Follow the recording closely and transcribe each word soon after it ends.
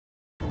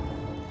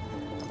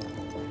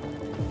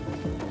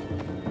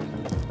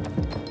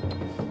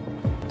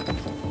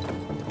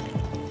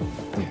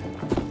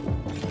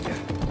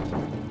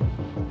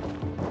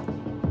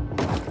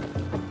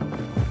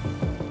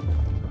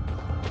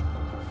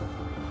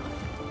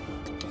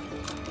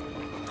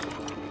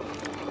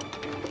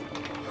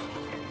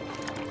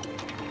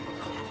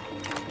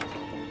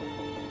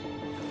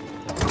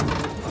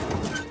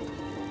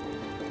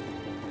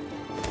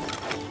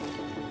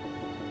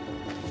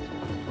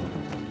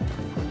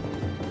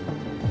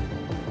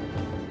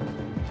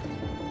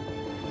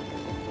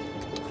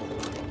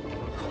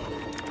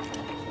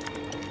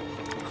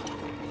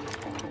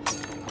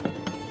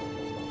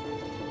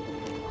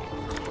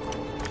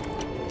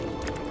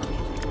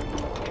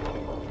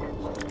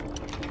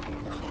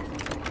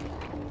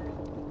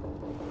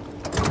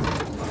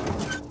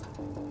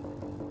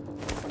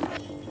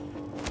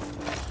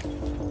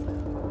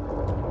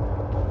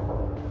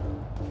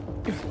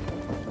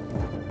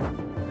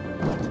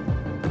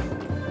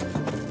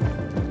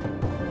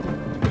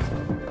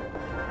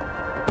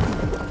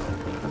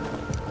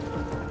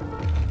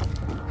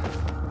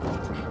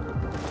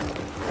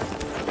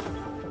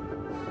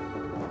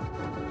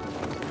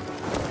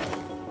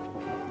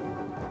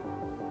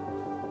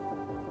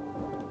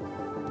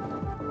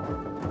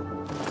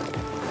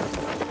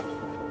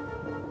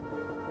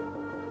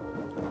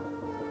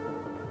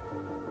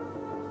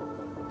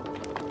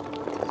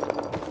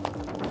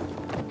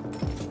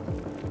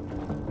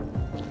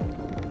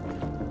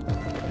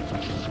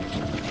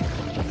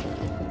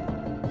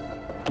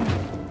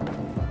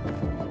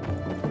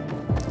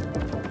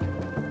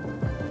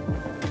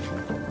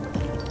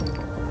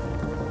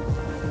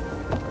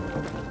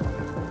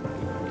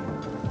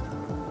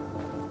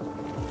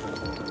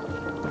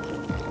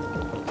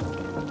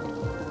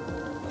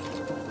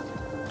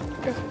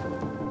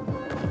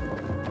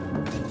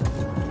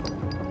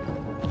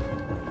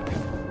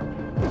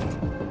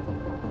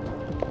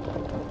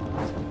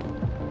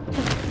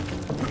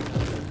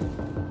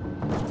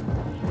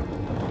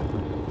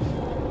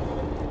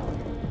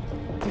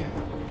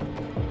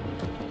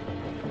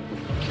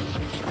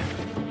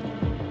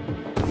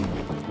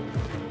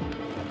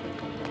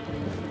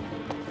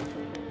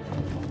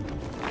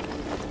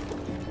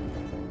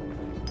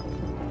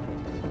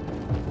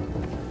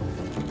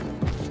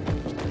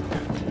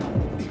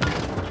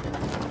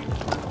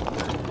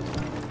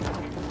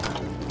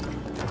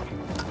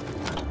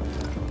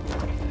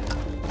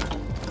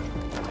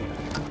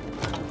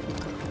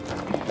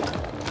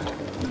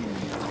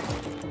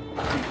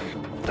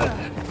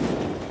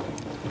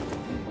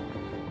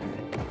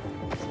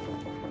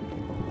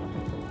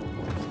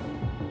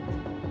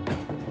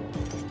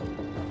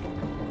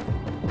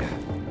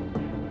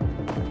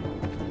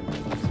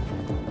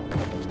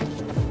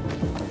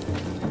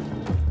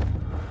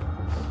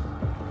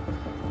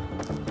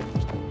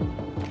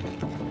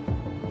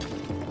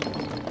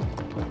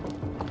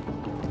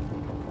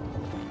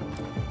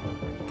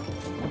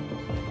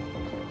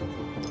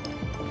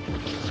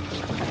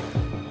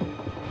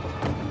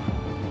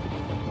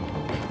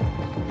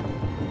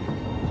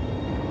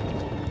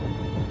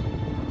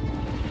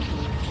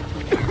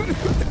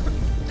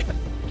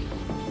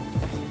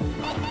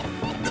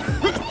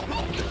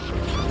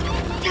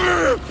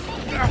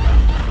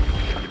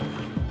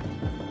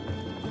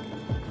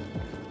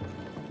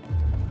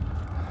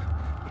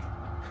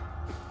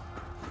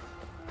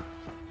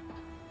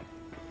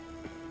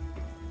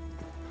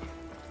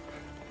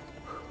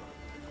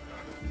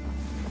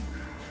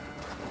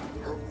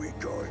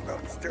Going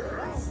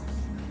upstairs.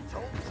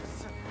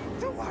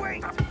 Don't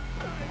wait!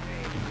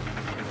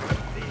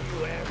 See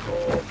you,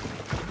 asshole.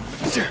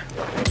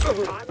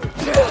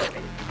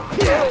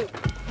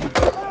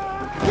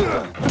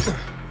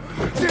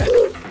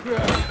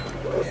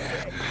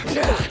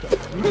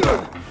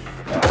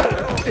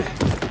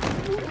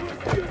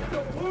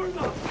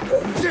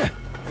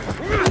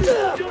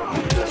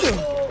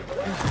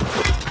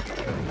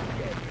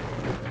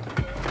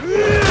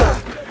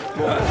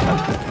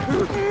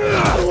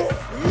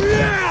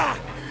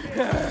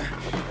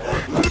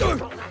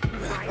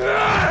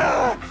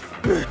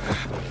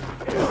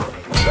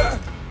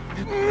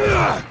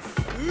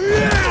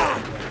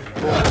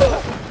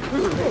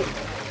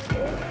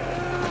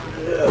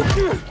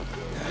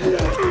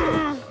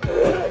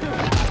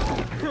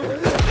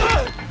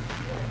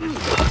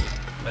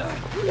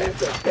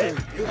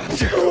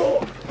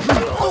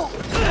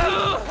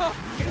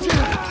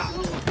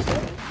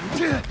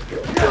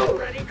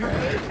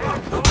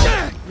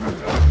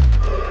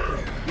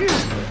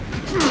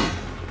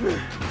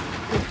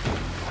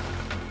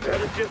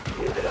 Just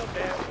give it up,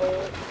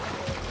 asshole.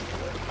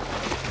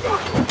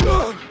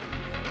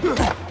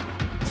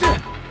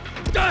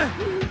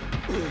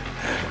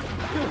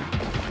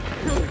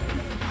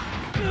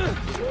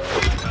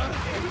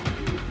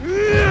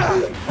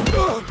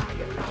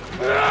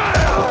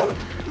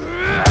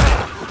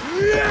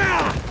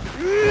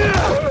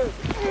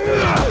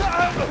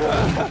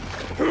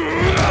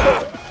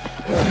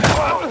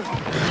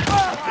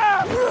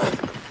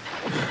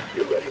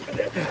 You ready for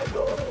that,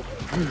 asshole?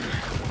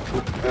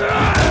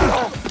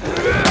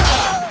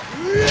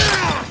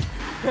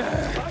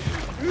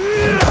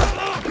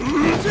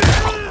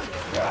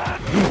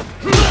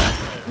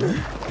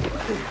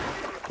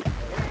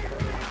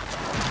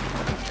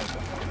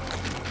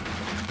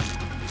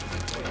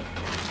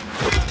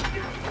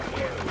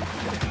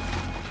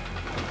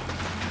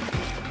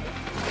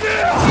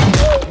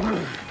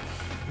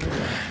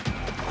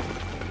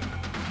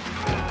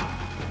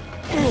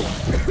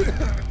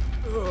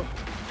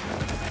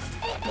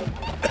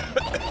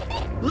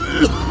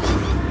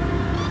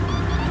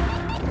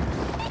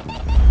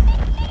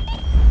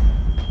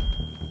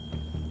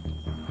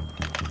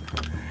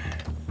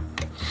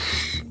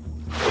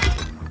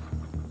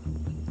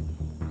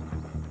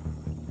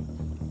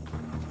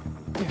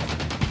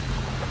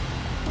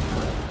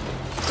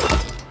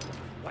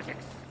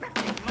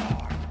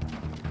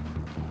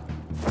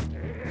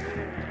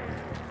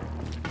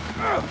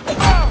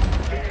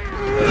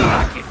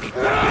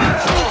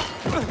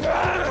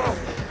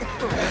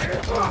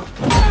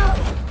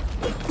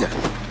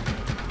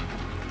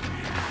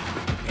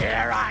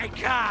 Here I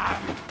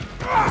come!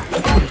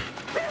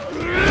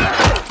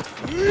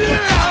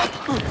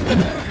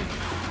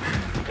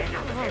 Get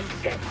out of this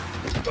shit!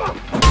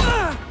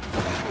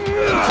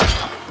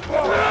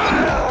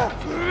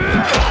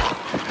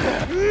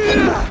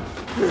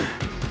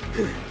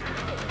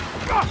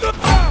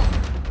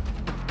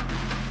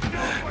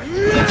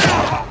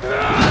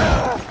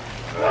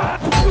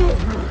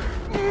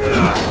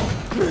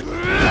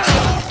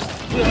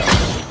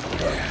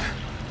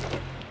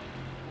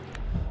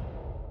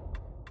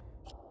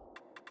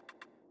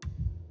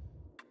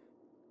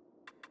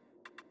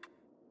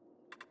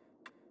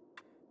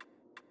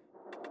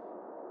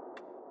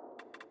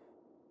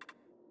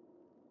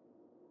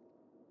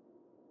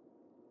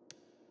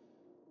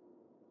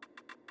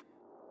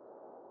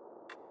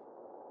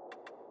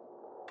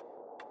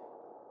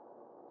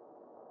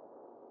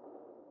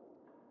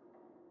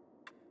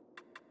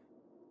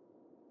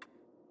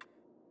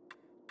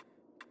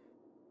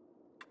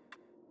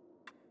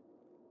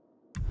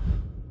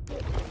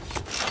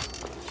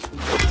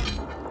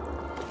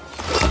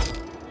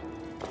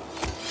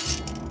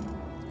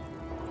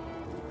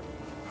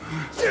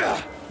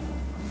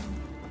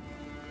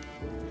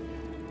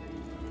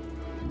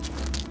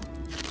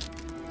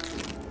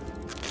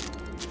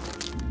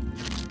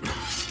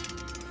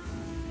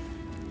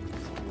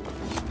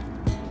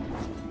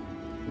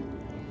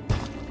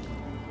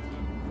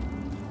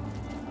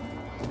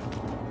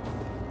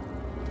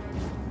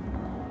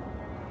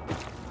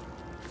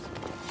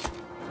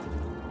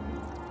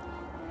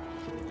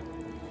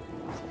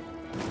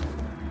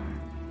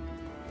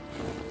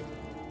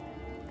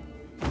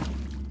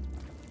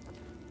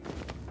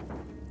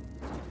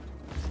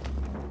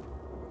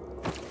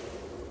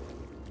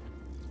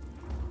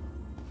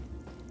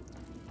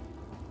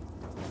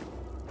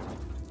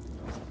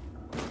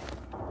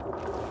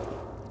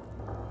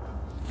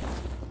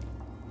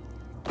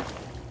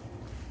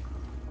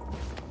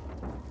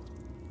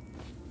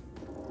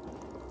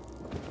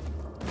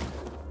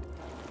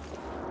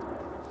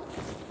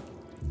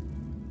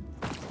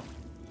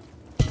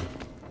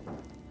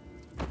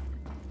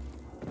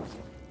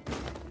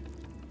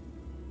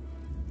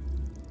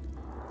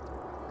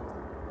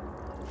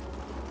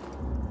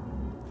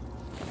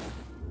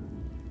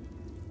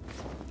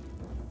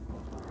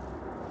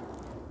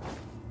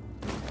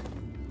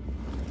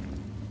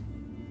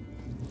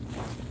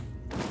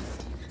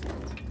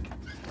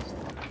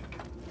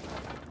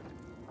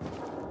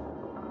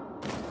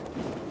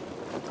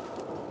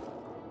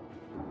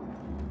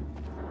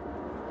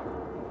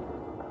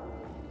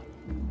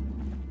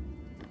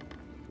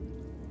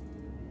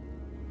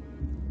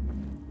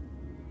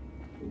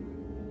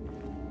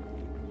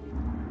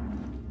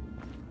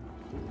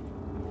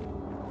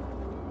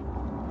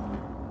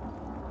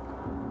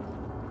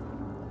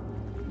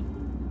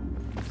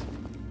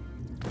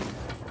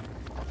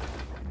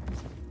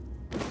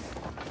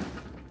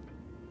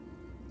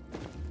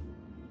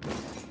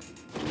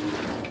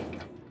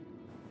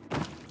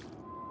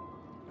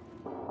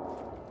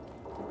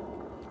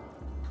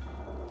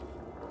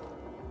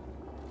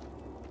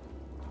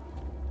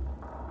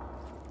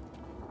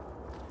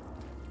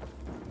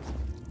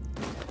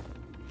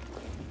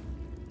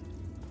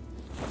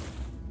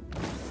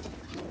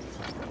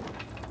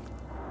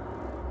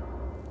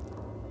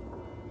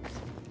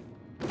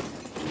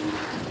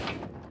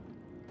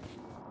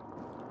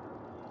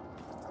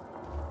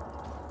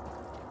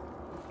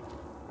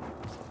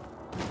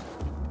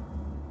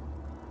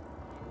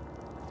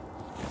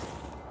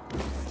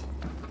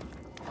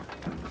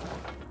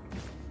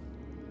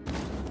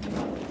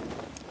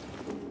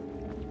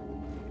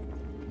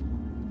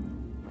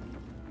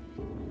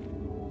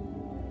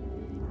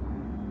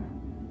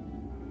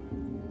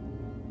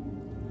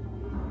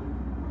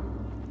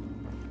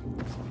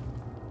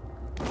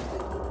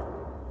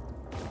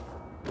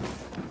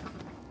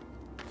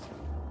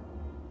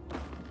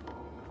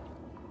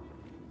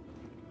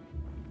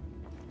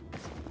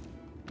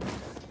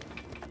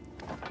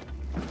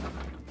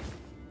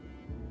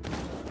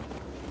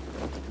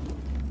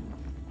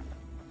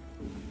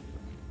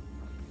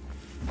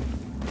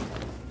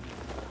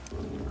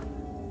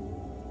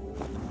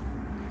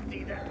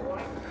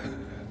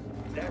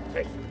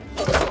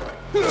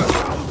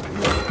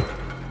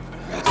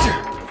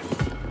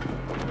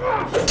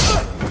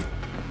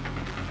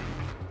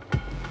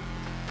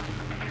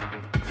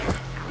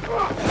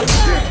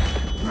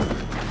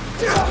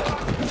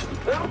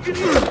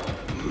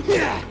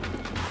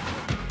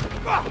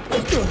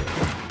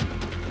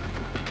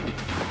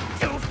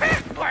 Too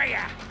fast for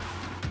ya!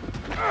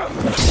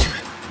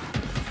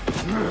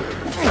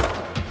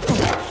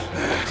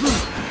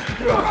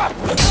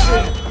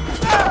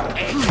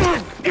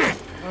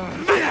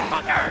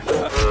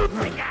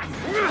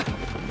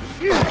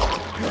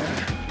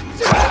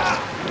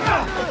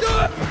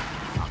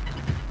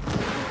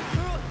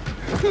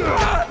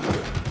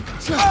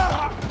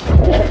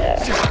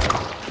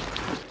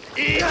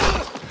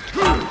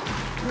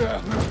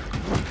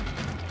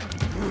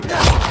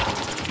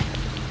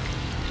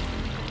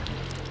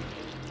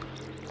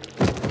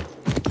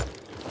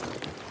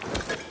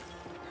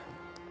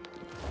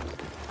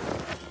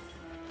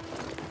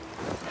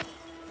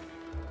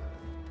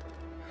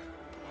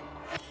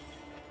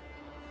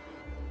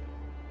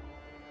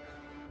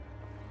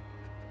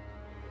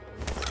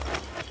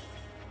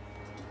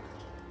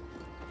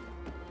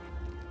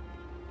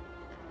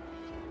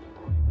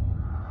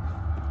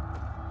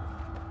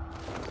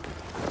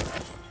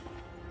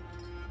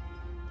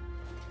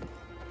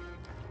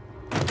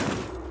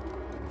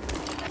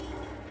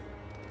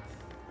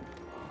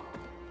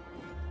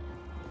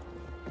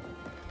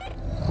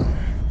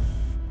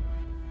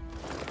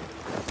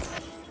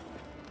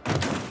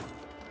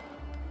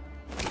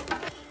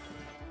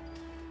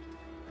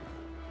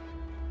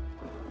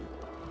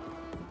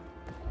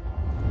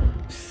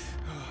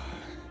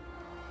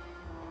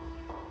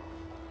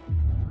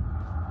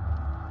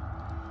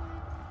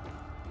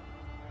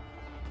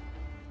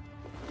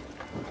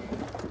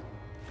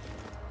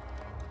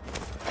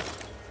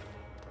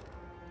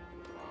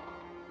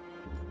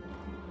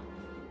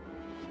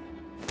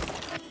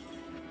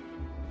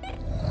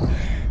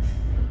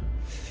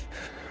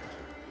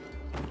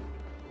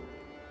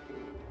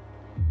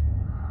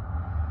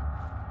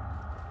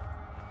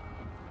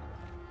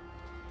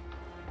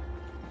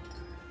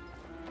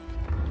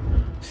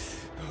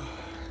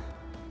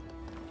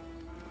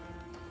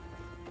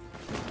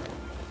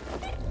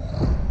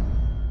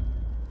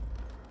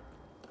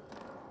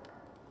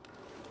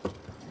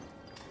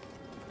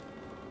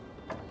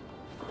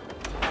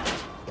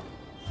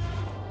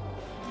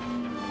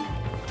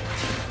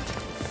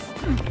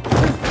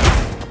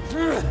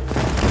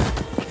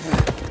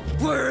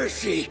 Where is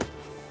she?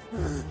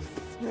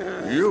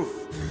 You?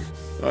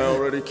 I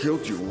already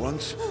killed you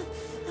once.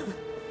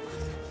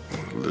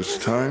 This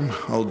time,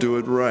 I'll do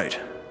it right.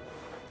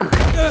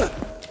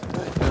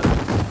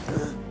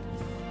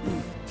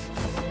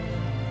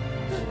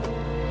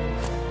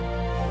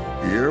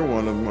 You're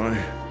one of my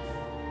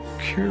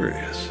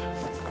curious.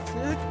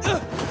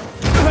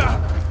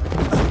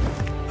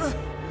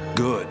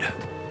 Good.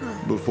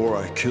 Before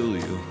I kill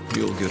you,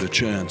 you'll get a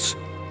chance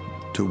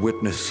to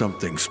witness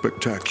something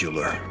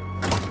spectacular.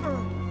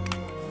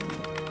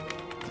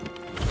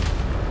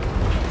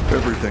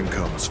 Everything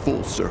comes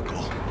full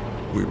circle.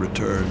 We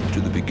return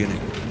to the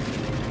beginning.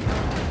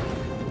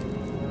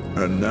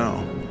 And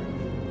now,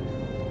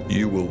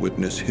 you will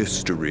witness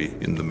history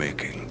in the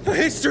making.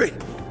 History?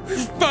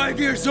 5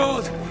 years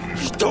old?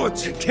 You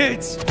tortured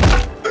kids?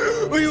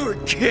 We were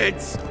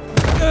kids!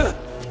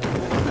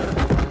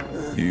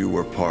 You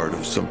were part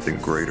of something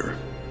greater.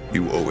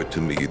 You owe it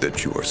to me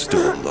that you are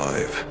still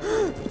alive.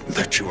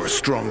 That you are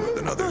stronger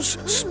than others,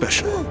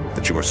 special.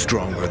 That you are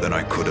stronger than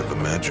I could have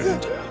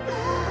imagined.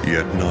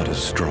 Yet not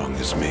as strong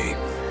as me.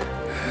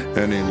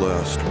 Any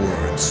last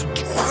words?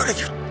 What have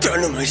you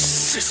done to my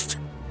sister?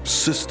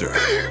 Sister?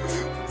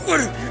 What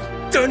have you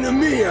done to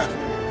Mia?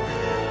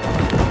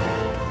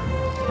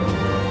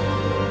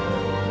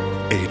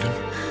 Aiden,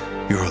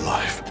 you're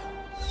alive.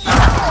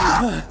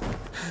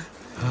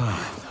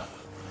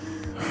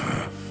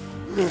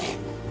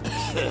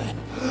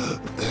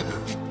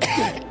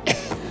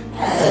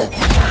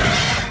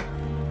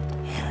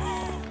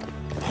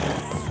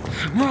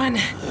 Run!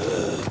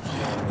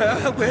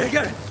 Wait, I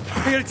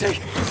gotta take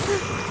it.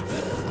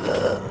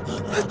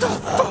 What the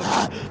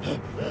fuck?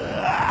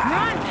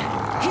 Run!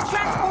 He's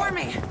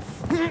transforming!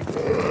 Get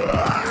the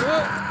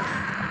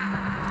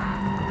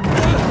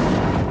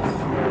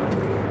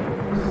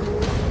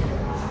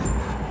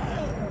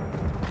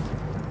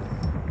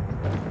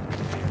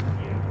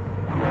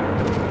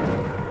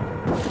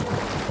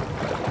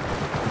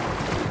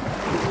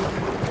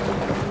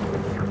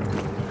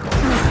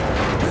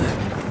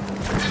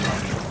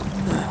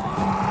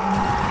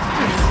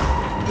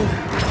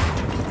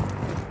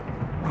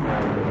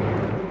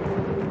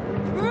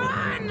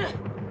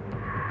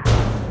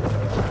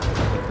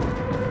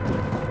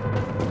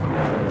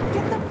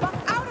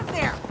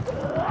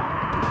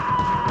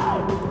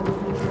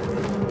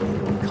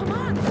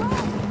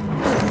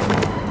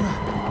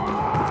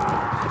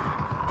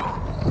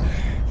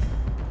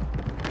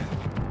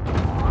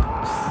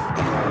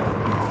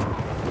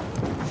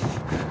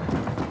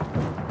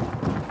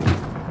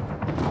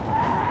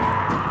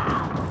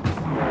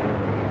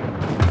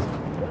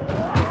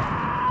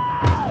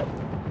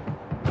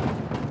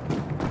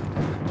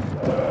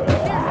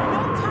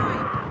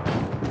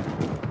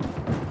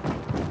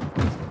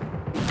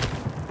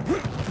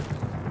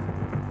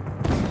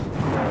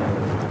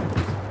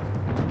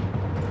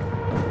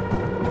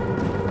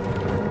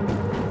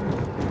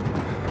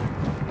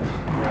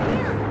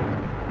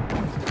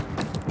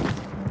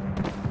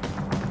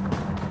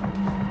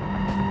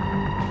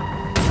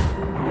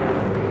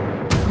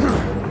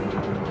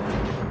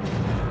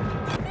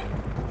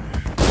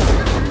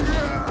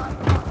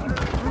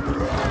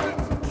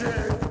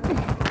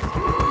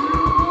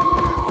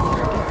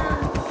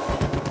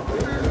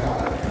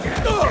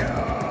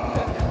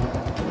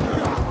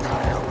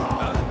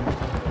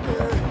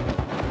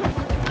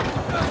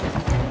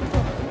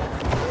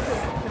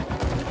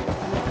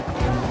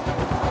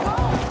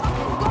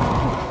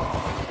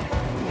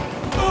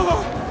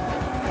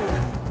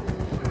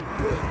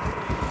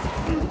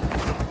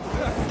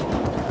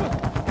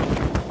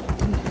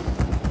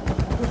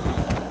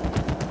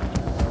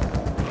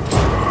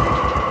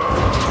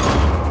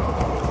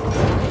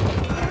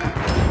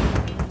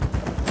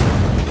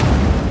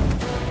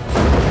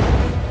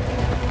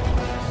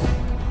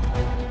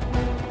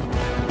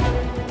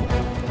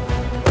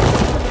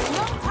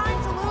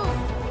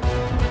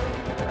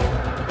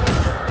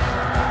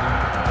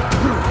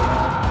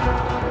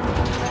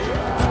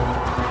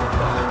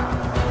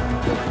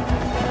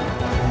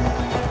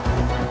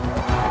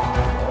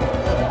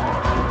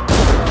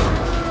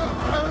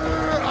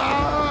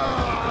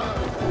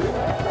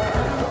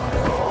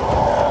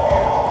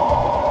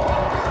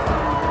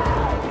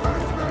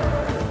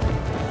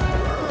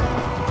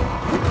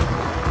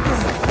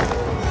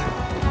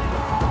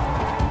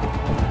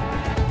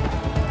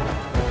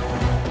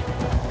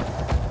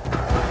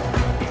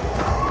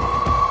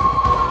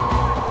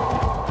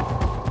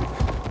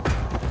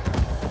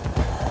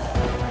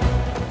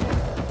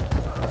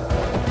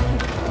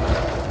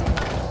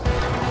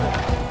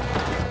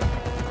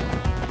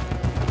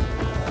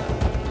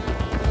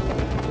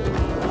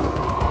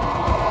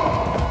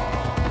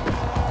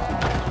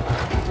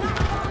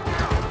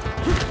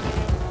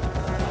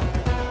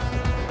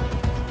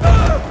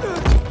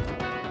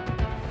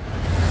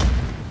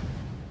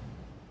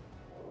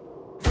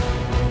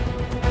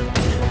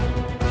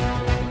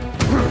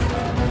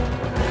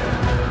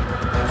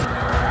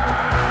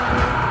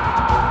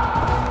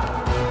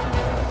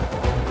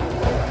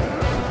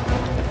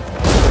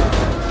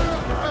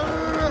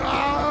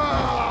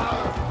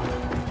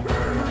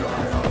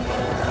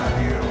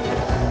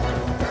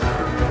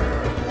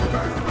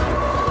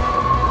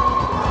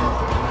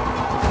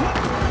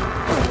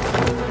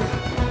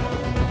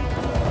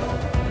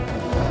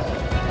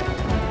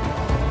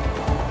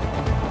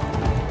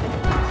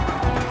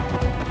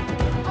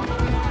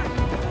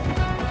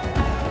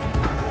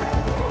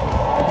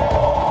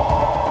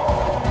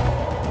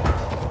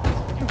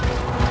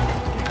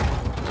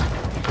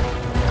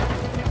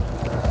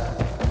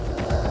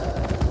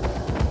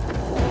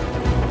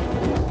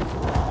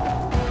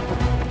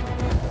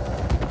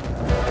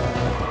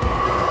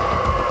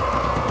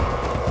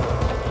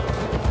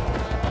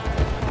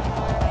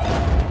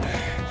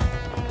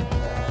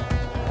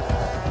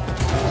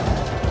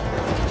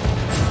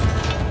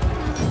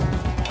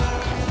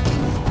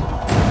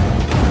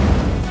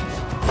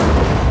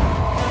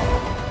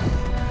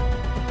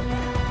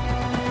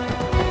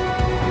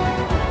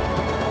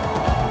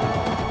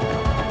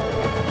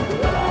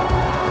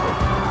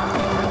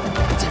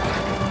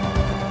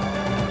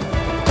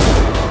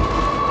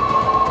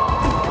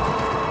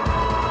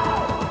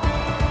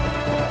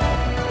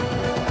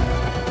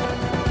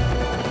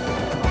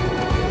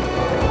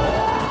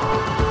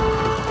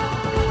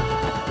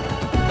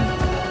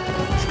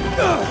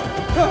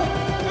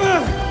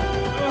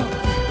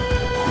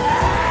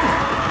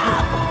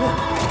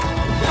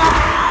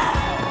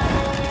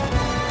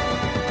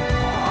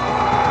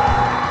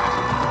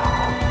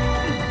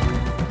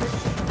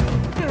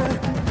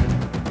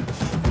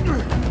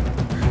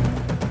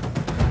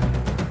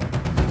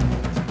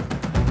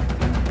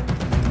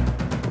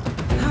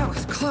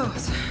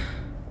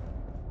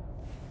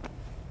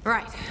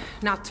Right,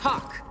 now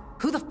talk.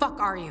 Who the fuck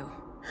are you?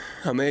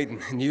 I'm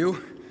Aiden, and you?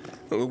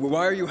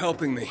 Why are you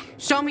helping me?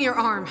 Show me your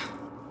arm.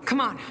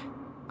 Come on.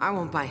 I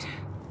won't bite.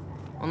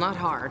 Well, not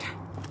hard.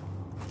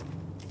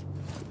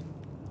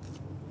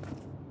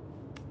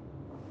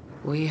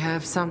 We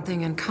have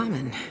something in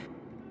common.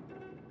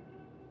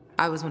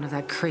 I was one of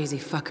that crazy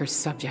fucker's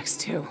subjects,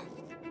 too.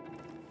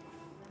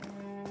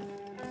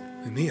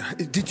 Mia?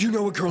 Did you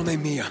know a girl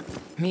named Mia?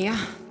 Mia?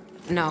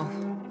 No.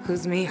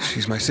 Who's Mia?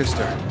 She's my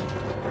sister.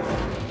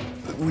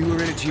 We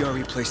were in a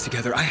GRE place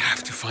together. I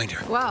have to find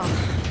her. Well,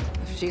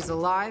 if she's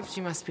alive,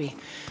 she must be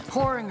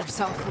pouring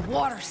herself for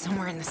water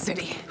somewhere in the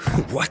city.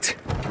 What?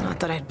 Not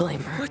that I'd blame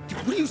her.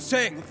 What are you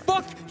saying?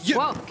 Fuck you!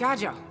 Whoa,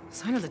 Gajo.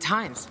 Sign of the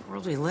times.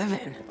 World we live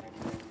in.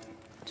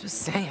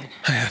 Just saying.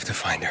 I have to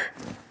find her.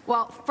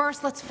 Well,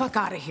 first, let's fuck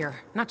out of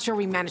here. Not sure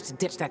we managed to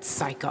ditch that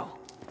psycho.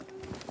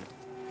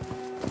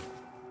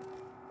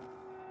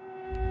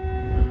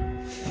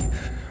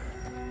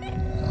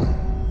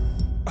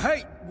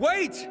 Hey,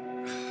 wait!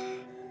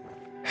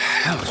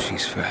 Hell,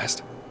 she's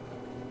fast.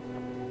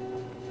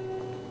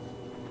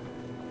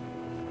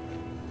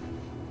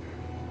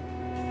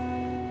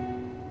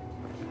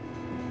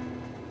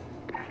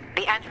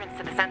 The entrance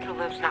to the central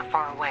loop's not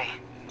far away.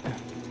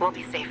 We'll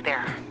be safe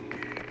there.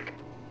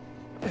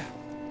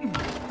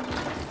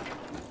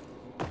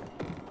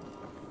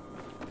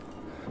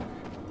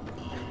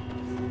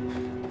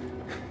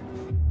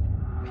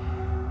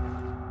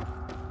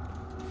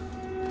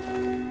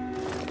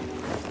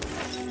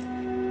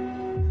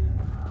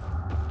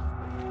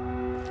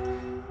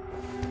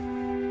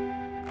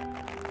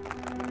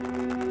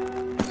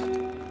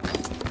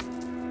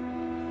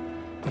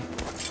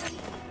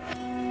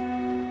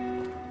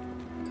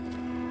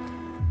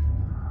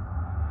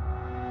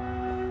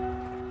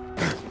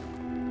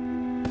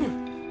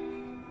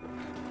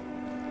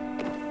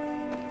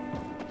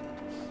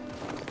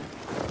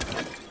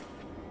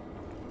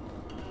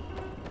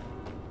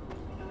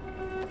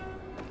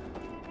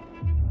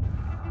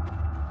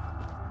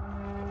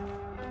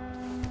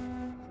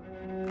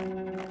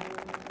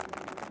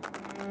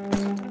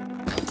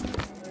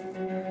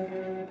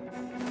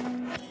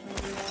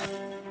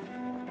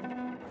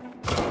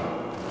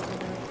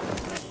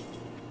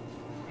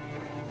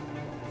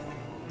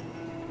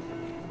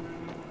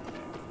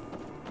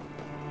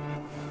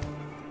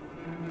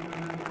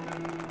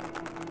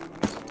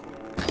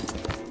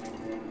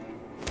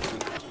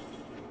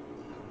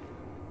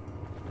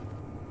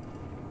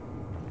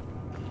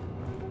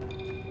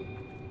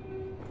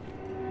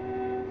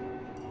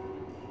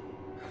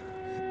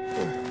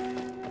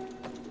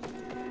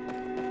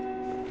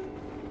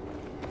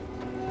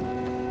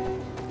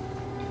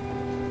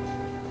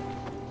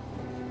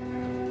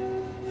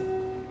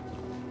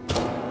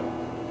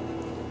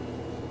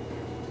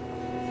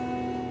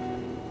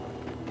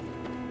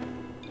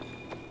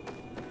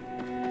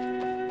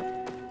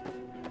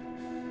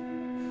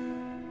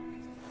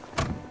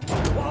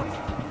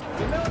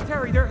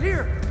 They're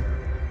here!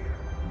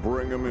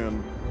 Bring him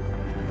in.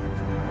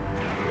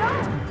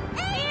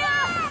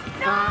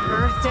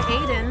 Earth to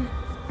Aiden.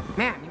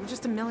 Man, you were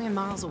just a million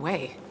miles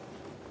away.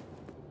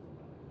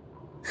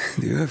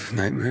 Do you have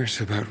nightmares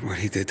about what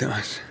he did to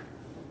us?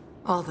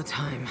 All the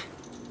time.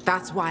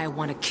 That's why I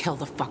want to kill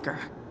the fucker.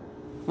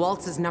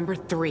 Waltz is number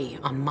 3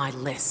 on my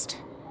list.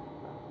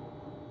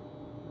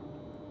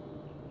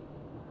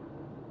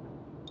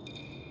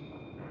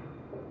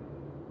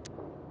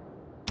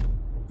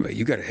 Wait,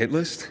 you got a hit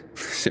list?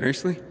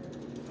 Seriously?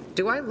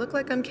 Do I look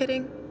like I'm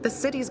kidding? The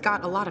city's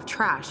got a lot of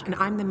trash, and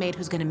I'm the maid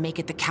who's gonna make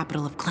it the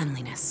capital of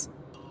cleanliness.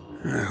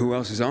 Who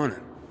else is on it?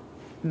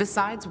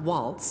 Besides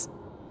Waltz,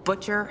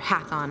 Butcher,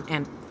 Hakon,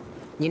 and...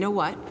 You know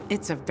what?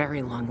 It's a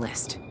very long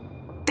list.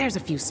 There's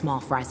a few small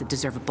fries that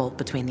deserve a bolt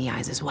between the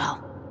eyes as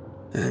well.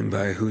 And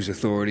by whose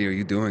authority are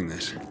you doing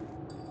this?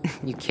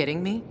 You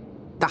kidding me?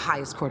 The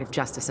highest court of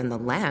justice in the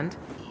land.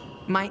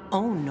 My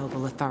own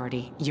noble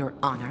authority, Your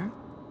Honor.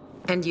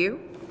 And you?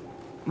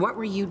 What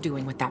were you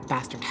doing with that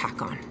bastard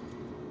Hakon?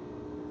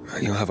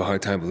 You'll have a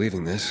hard time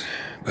believing this,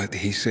 but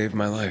he saved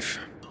my life.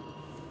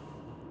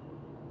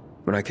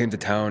 When I came to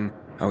town,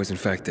 I was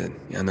infected.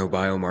 Yeah, no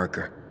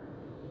biomarker.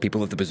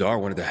 People at the bazaar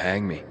wanted to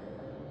hang me.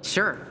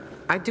 Sure,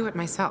 I'd do it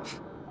myself.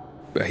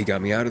 But he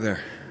got me out of there.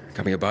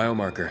 Got me a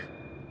biomarker.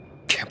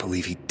 Can't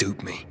believe he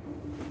duped me.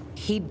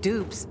 He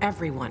dupes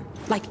everyone.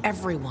 Like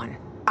everyone.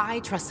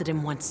 I trusted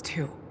him once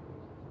too.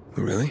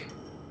 Really?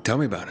 Tell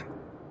me about it.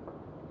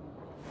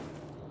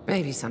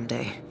 Maybe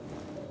someday.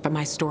 But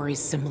my story's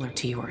similar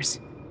to yours.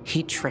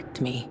 He tricked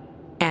me,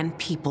 and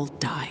people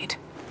died.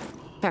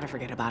 Better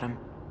forget about him.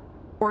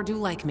 Or do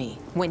like me.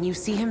 When you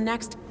see him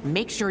next,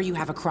 make sure you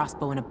have a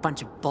crossbow and a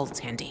bunch of bolts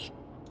handy.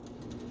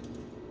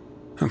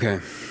 Okay,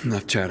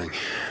 enough chatting.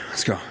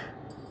 Let's go.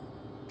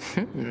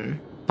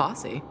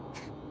 Bossy.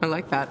 I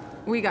like that.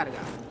 We gotta go.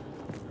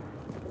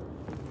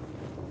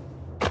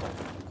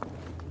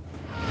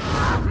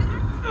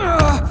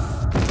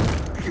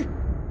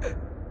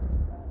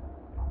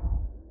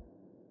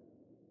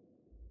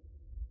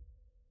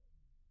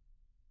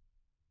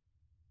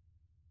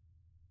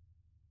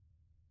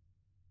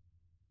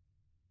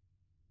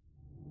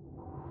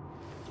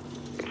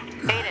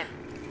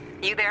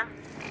 You there?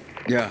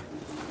 Yeah,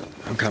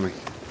 I'm coming.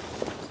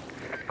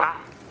 Wow.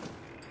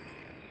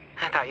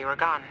 I thought you were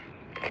gone.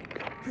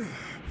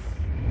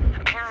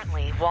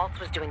 Apparently, Waltz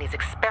was doing these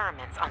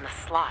experiments on the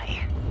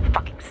sly.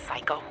 Fucking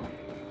psycho.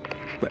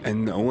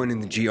 And no one in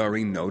the GRE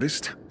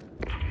noticed?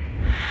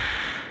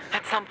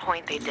 At some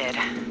point they did.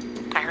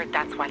 I heard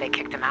that's why they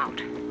kicked him out.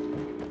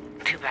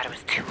 Too bad it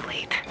was too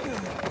late.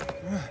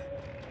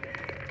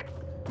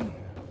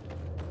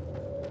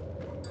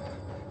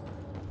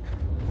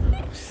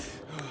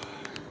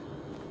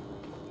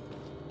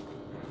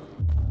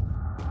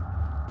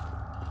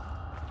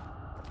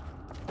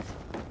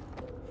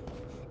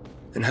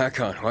 And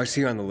Hakon, why is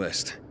he on the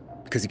list?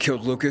 Because he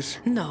killed Lucas?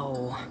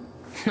 No.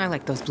 I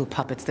like those blue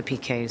puppets, the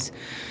PKs.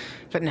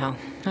 But no,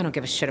 I don't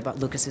give a shit about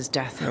Lucas's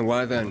death. And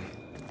why then?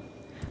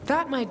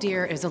 That, my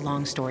dear, is a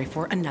long story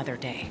for another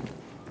day.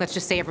 Let's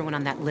just say everyone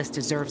on that list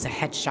deserves a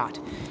headshot,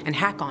 and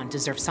Hakon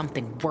deserves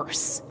something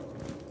worse.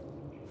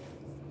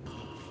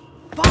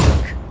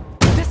 Fuck!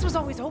 This was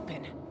always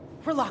open.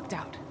 We're locked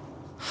out.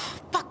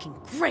 Fucking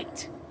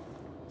great!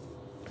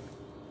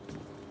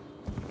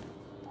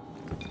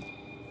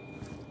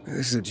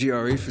 This is a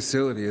GRE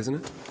facility, isn't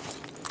it?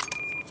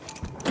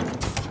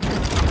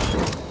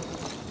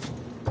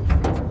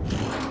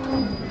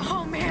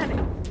 Oh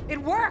man, it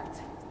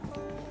worked!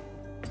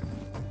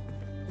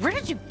 Where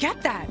did you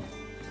get that?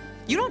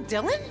 You know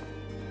Dylan?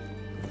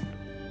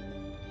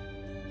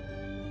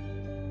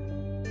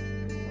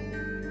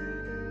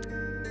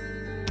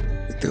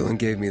 Dylan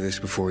gave me this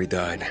before he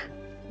died.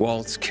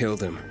 Waltz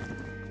killed him.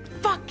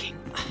 Fucking...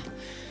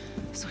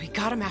 So he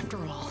got him after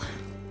all.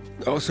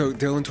 Also,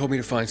 Dylan told me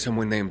to find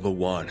someone named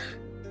Lawan.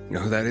 You know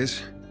who that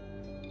is?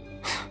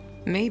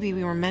 Maybe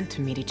we were meant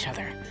to meet each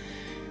other.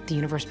 The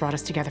universe brought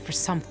us together for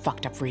some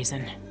fucked up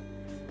reason.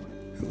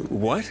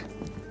 What?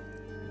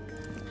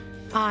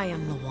 I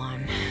am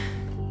Lawan.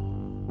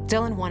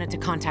 Dylan wanted to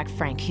contact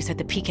Frank. He said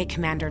the PK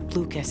commander,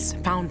 Lucas,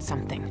 found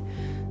something.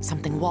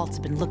 Something Walt's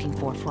been looking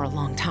for a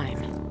long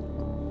time.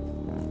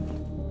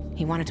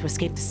 He wanted to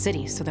escape the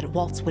city so that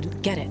Waltz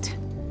wouldn't get it.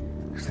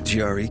 The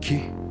GRE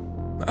key?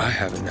 I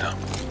have it now.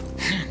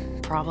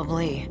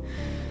 Probably.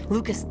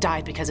 Lucas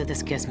died because of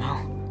this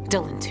gizmo.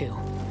 Dylan, too.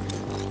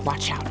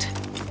 Watch out.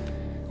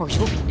 Or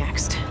you'll be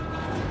next.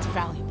 It's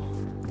valuable.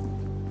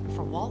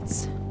 For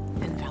Waltz,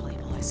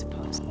 invaluable, I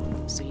suppose.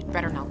 So you'd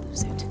better not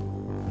lose it.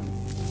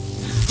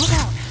 Look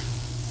out!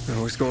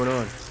 What's going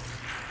on?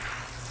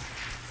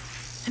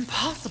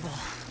 Impossible.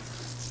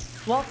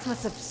 Waltz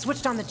must have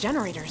switched on the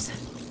generators.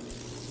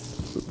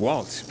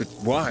 Waltz? But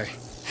why?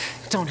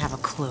 Don't have a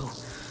clue.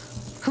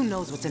 Who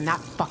knows what's in that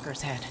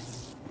fucker's head?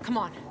 Come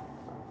on.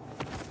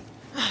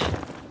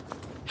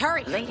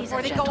 Hurry, Ladies before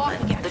and they go off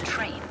gentlemen, again. the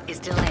train is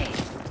delayed.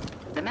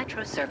 The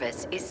metro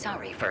service is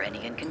sorry for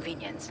any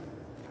inconvenience.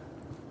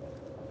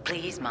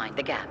 Please mind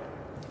the gap.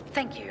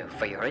 Thank you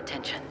for your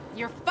attention.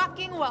 You're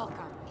fucking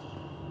welcome.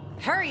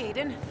 Hurry,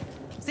 Aiden.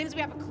 Seems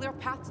we have a clear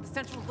path to the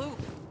central loop.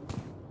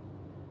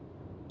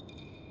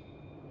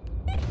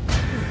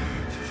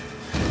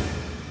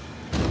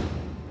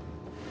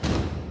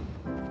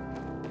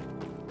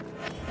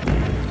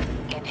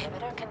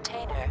 Inhibitor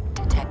container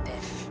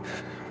detected.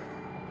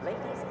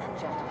 Ladies and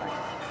gentlemen,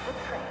 the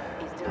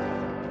train is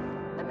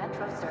delayed. The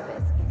metro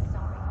service is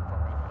sorry for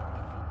any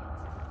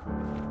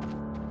inconvenience.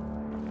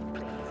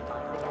 Please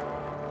mind the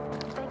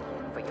gap. Thank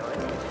you for your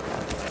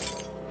attention.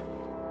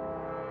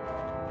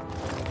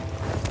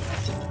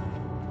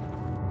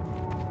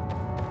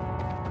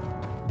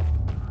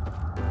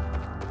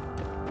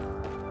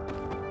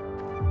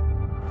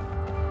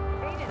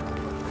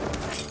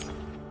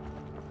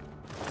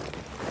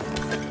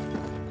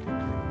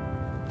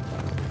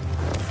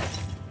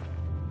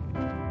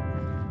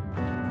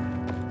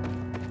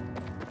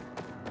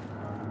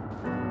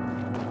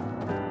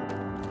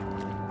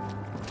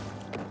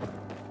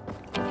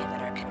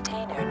 Inhibitor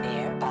container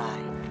nearby.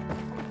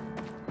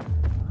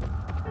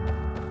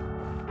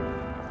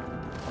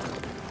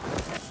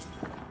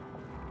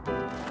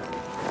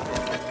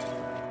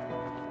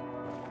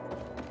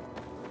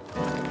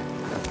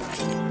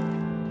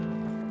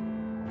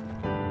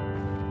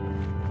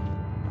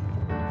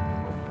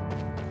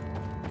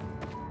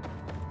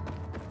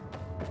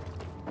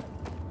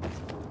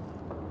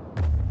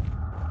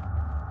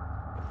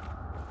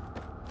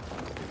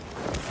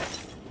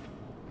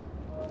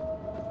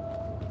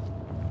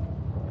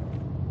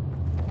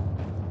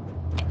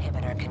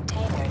 Inhibitor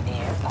container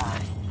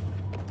nearby.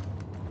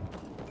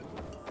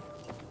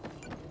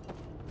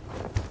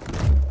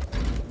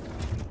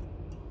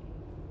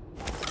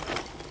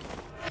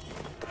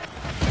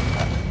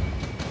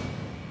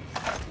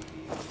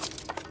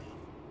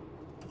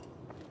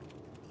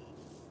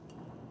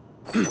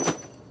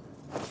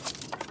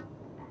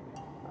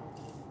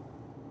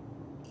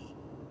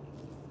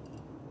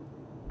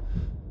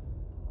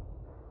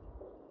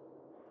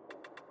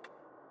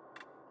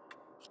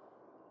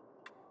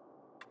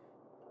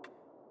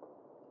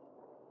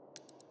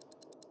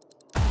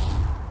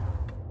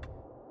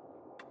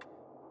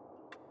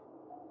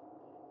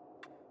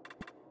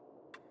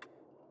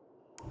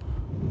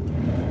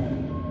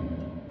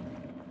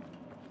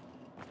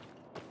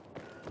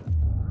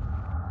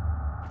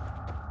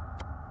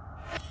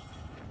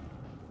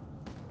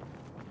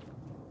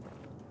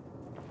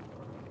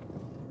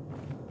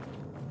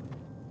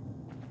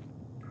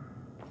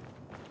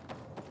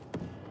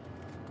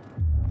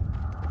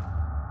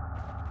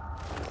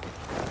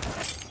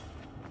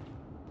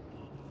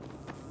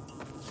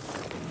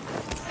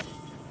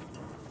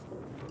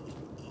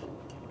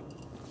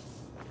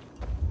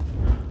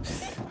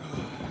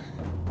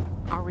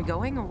 we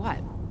going or what?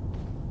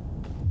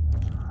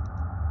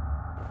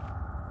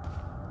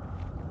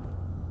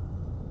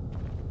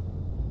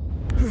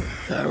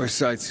 We're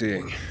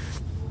sightseeing.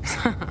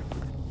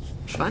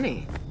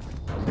 Funny.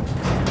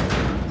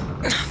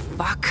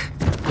 Fuck.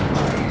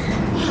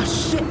 Oh,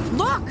 shit.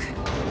 Look!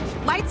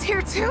 Lights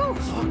here, too!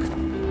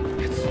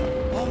 It's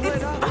all lit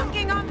It's up.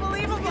 fucking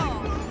unbelievable!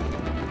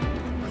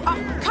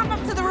 Oh, come up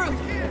to the roof.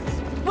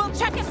 We'll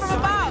check it from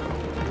above.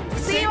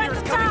 See you at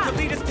the top.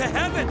 Coming to lead us to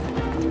heaven.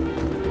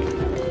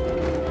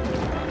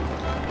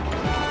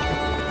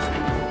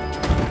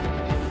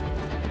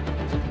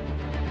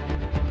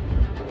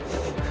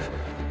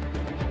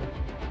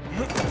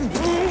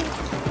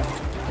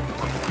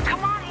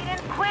 Come on, Aiden,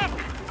 quick!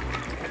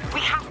 We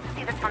have to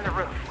see this from the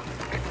roof.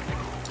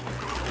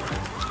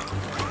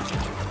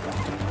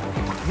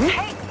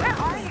 Hey, where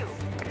are you?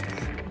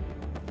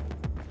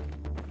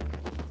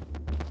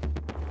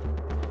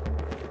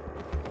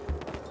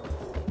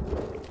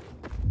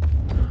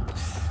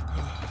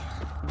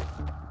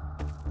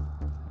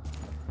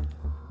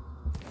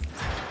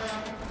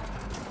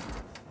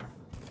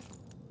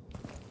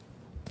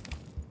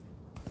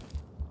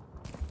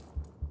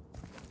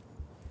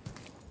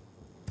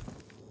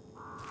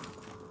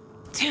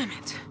 Damn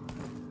it.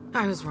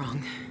 I was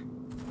wrong.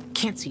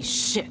 Can't see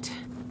shit.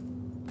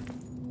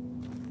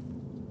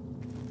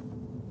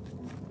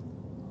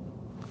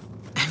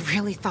 I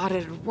really thought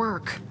it'd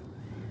work.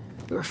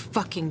 We were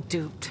fucking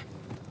duped.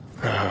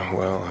 At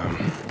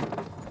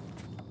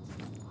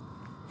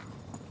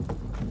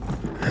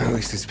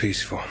least it's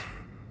peaceful.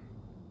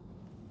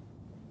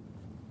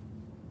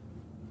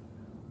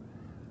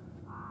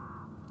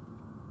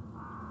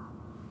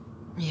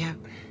 Yep.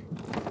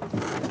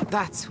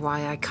 That's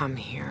why I come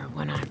here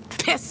when I'm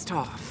pissed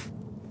off.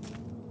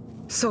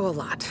 So a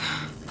lot,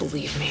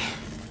 believe me.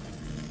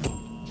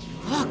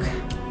 Look,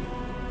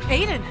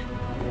 Aiden,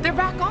 they're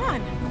back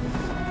on.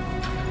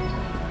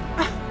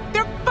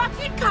 They're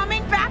fucking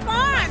coming back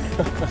on!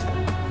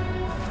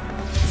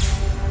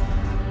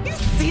 You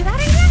see that,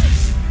 Aiden?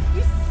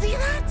 You see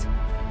that?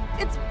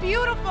 It's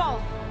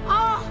beautiful.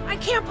 Oh, I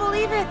can't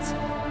believe it.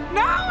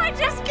 No, I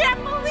just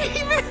can't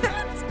believe it.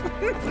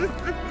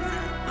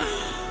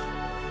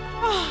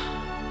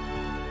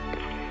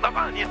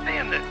 Lavon, you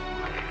seeing this?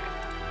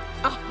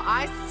 Oh,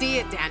 I see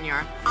it, Daniel.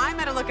 I'm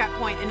at a lookout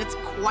point, and it's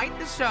quite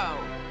the show.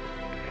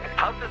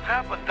 How'd this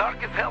happen?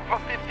 Dark as hell for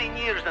 15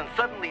 years, and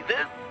suddenly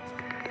this?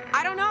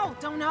 I don't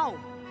know.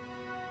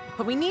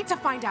 But we need to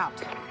find out.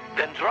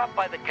 Then drop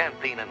by the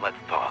canteen and let's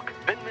talk.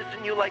 Been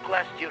missing you like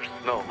last year's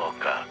snow,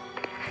 Loca.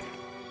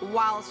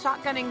 While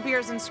shotgunning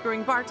beers and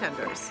screwing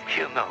bartenders.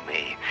 You know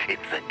me.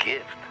 It's a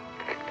gift.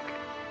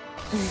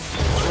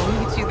 We'll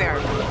meet you there,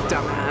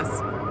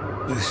 dumbass.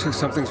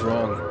 Something's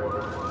wrong.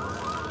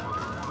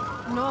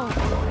 No.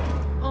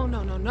 Oh,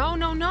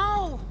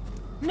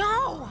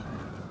 no.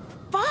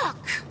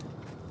 Fuck.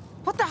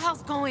 What the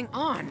hell's going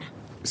on?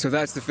 So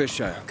that's the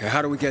fisheye. Okay,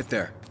 how do we get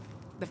there?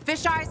 The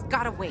fisheye's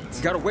gotta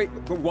wait. Gotta wait,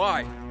 but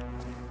why?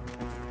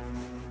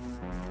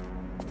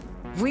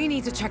 We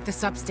need to check the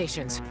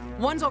substations.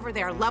 One's over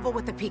there, level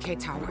with the PK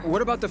tower.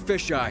 What about the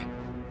fisheye?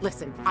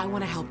 Listen, I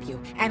want to help you,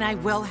 and I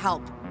will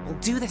help. We'll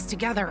do this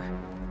together.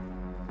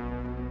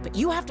 But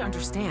you have to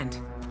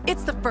understand,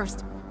 it's the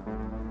first.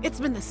 It's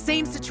been the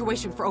same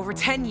situation for over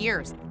 10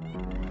 years.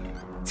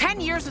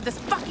 10 years of this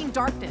fucking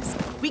darkness.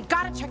 We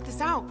gotta check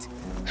this out.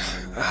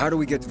 How do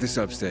we get to the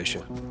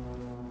substation?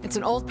 It's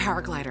an old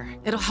paraglider.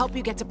 It'll help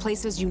you get to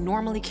places you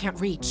normally can't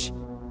reach.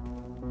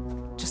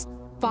 Just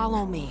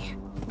follow me.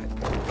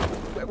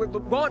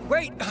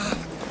 Wait!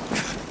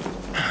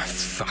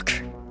 Fuck.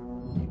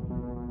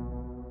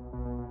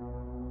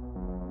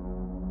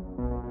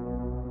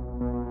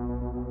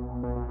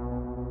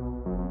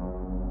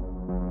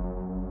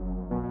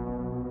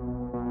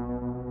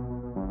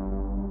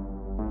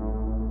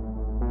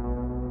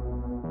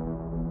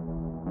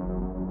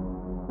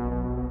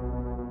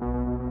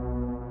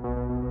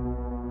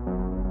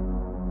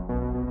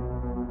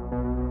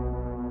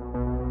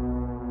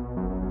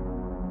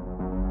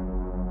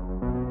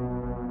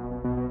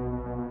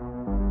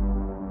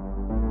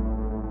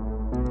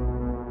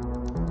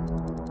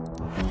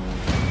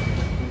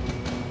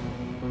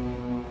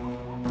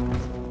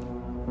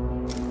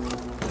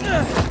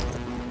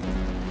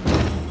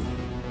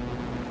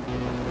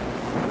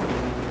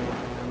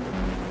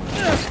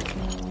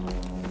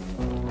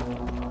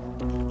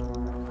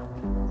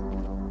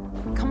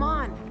 Come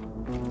on.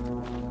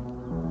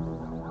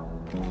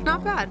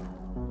 Not bad.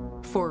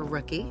 For a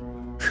rookie.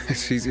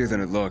 It's easier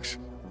than it looks.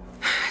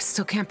 I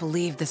still can't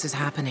believe this is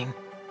happening.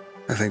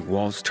 I think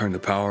Walt's turned the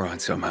power on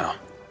somehow.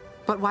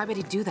 But why would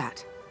he do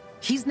that?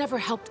 He's never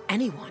helped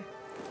anyone.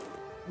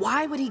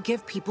 Why would he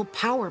give people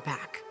power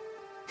back?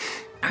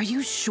 Are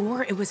you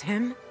sure it was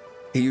him?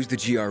 He used the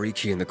GRE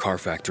key in the car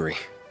factory.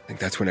 I think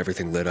that's when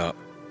everything lit up.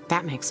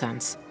 That makes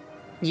sense.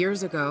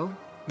 Years ago,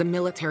 the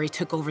military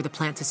took over the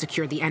plant to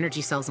secure the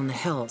energy cells in the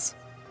hills.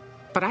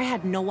 But I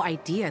had no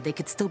idea they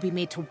could still be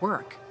made to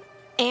work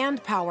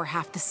and power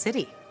half the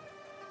city.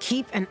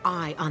 Keep an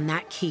eye on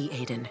that key,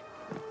 Aiden.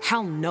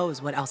 Hell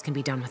knows what else can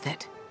be done with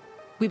it.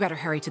 We better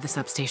hurry to the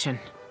substation.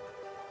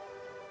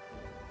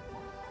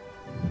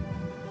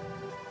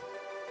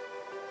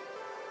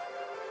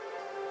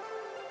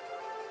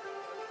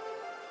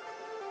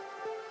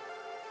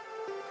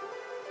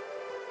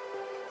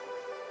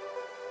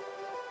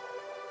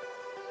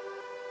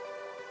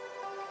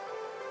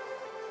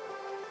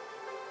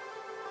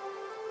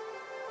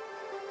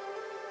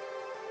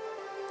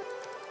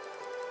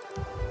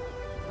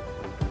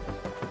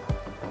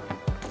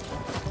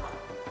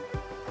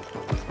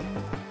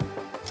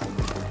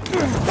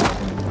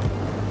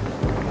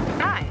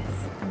 Nice.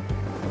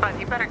 But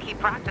you better keep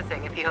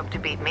practicing if you hope to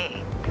beat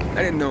me. I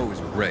didn't know it was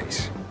a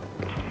race.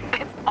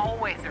 It's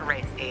always a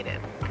race, Aiden.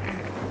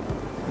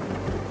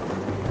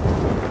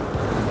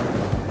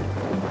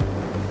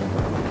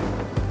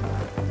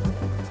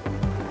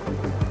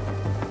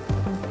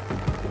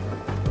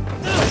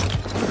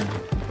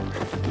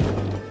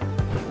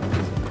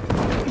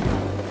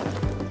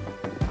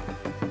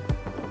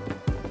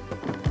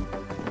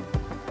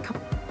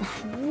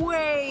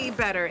 Way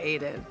better,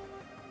 Aiden.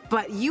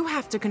 But you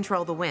have to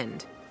control the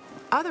wind.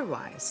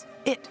 Otherwise,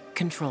 it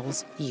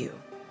controls you.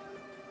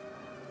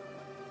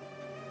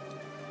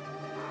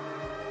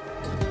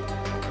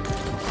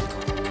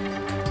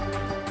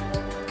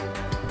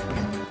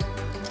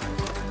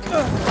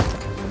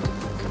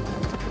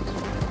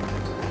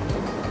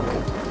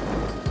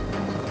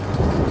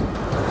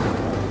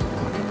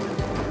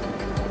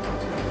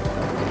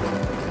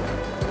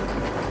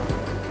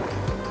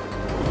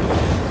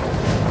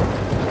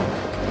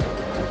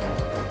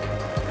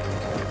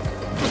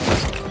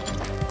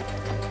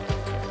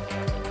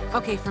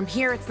 Okay, from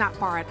here, it's not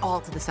far at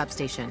all to the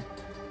substation.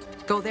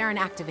 Go there and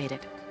activate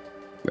it.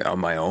 Wait, on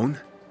my own?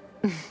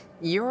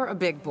 You're a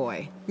big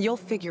boy. You'll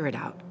figure it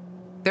out.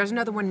 There's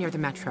another one near the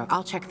metro.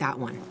 I'll check that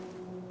one.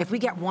 If we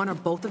get one or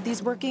both of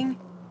these working,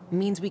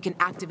 means we can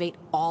activate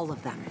all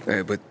of them.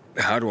 Hey, but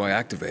how do I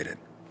activate it?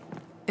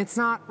 It's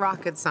not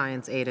rocket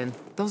science, Aiden.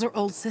 Those are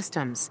old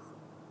systems.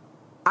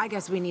 I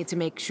guess we need to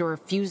make sure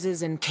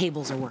fuses and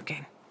cables are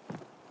working.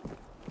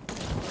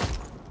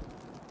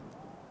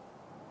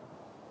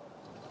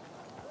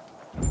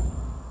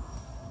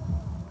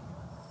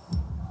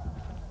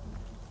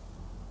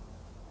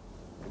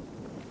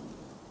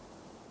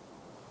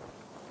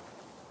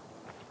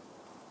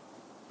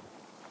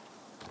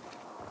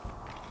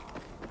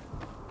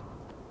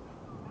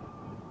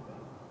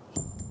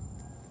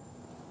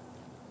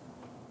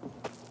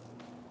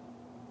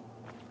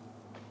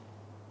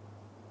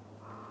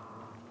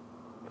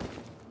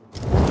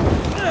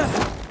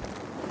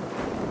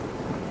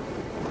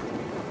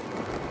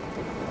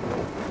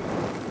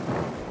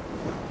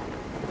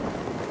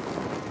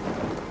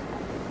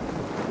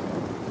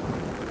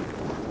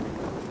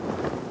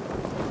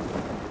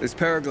 This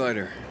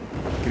paraglider,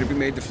 can it be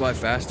made to fly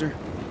faster?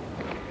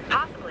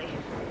 Possibly.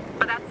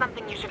 But that's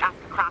something you should ask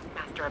the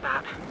craftmaster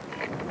about.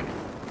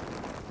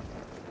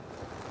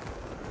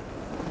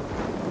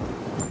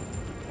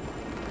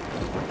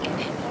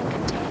 Inhibitor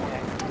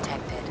container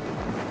detected.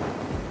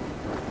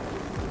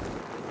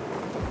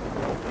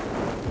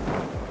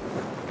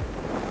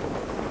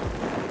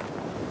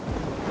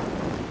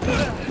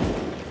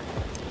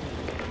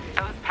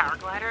 Those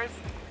paragliders?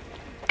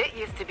 It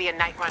used to be a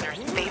Night Runner's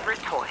favorite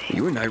toy.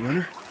 You a Night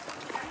Runner?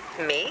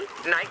 Me?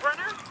 Night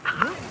Runner?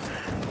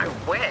 I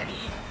wish.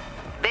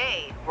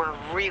 They were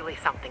really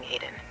something,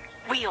 Aiden.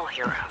 Real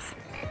heroes.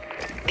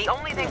 The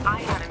only thing I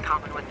had in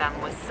common with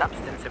them was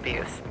substance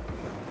abuse.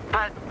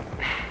 But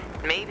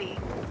maybe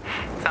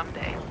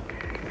someday.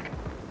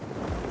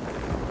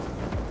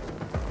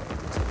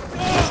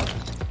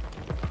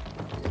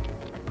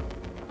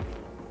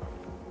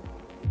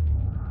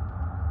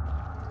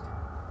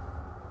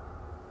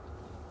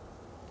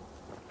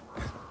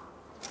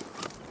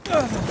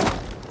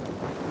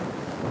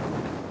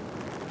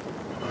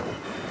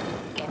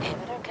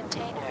 Inhibitor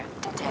container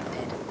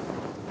detected.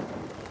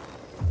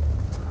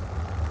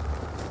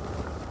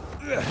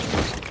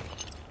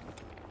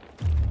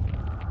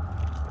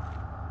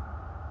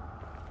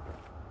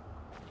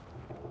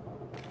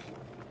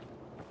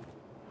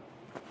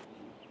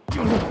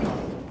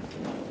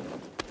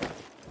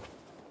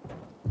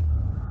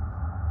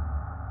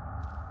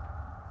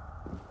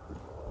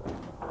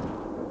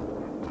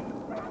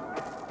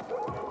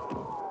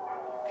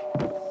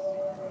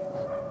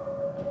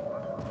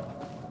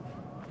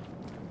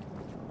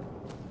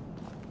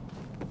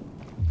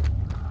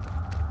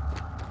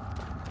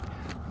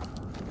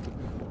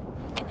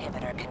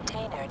 Inhibitor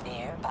container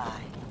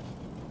nearby.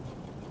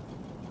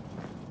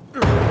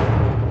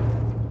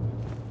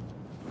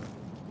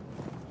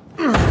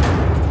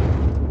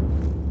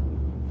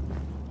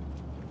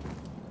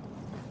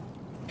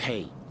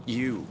 Hey,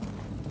 you.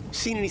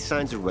 Seen any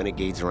signs of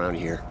renegades around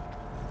here?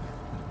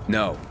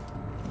 No.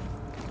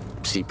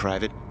 See,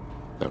 Private?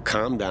 Now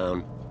calm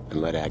down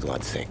and let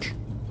Aglod think.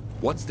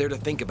 What's there to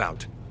think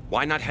about?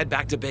 Why not head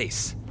back to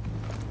base?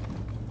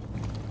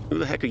 Who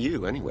the heck are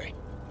you, anyway?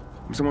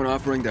 I'm someone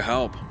offering to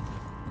help.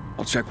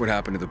 I'll check what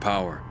happened to the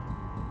power.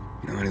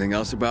 You know anything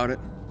else about it?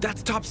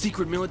 That's top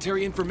secret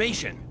military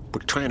information.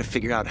 We're trying to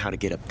figure out how to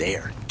get up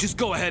there. Just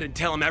go ahead and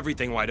tell him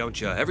everything, why don't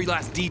you? Every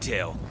last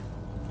detail.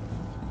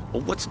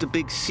 Well, what's the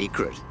big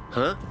secret,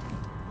 huh?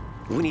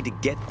 We need to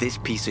get this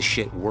piece of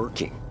shit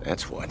working,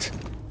 that's what.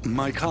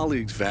 My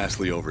colleague's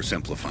vastly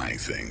oversimplifying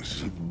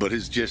things, but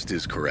his gist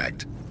is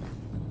correct.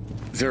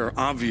 There are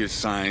obvious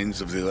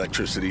signs of the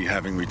electricity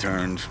having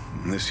returned.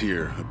 This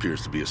here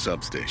appears to be a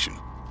substation.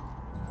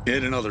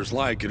 It and others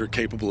like it are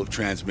capable of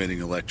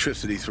transmitting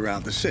electricity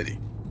throughout the city.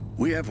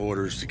 We have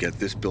orders to get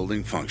this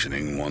building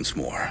functioning once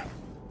more.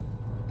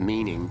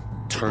 Meaning,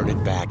 turn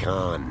it back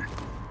on.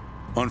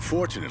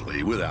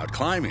 Unfortunately, without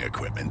climbing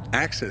equipment,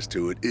 access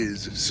to it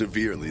is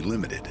severely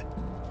limited.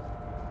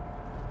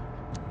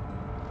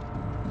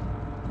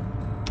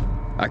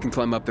 I can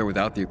climb up there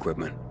without the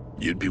equipment.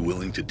 You'd be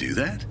willing to do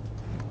that?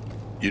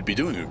 You'd be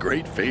doing a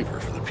great favor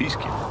for the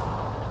Peacekeeper.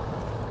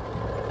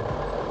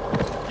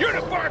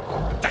 Uniform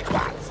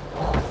dickwads!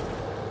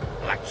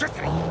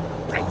 Electricity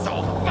brings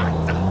all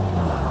funds.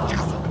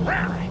 Just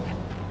raring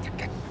to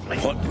get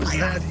flamed. What was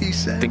that he I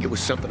said? think it was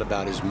something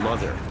about his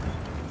mother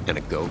and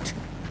a goat.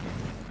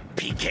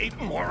 PK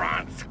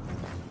morons!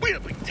 We'll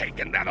be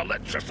taking that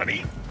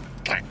electricity.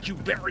 Thank you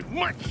very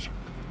much.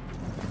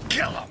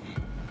 Kill them.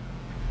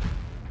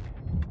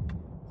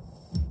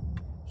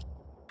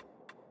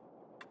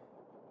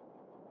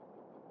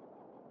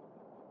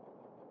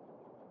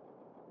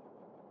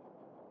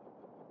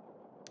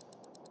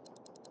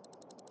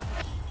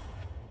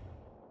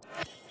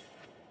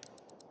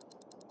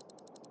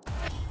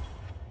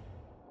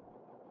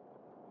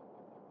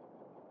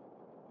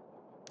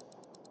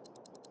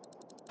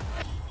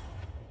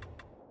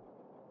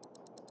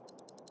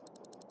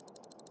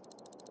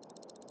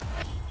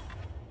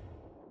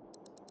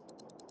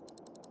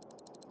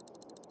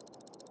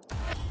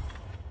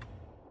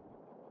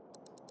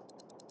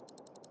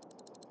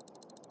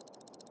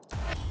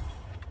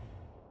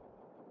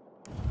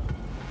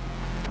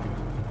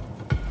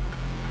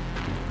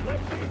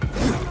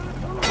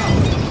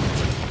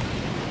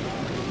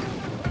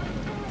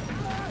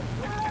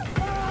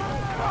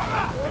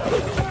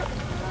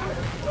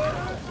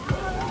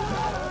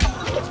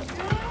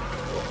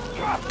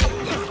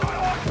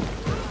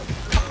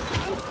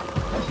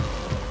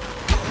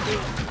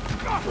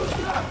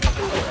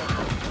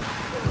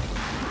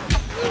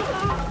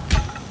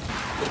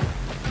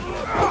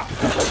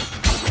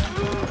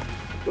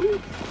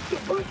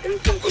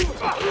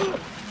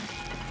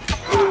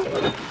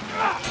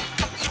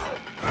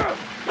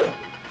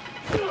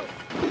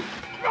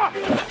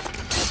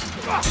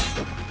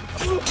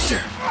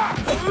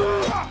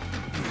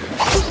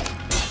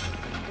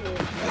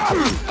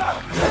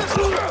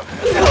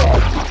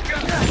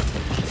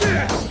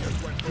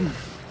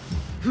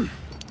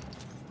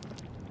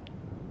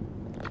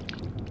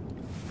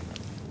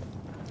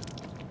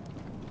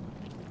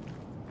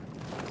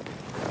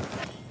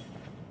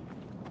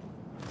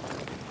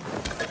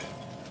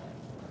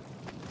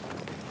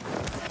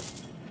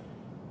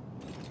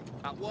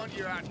 I want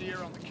your idea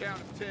on the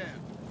count of 10.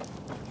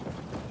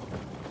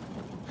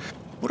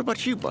 What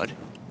about you, bud?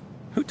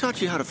 Who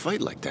taught you how to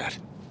fight like that?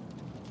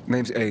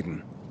 Name's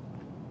Aiden.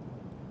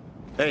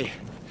 Hey,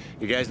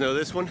 you guys know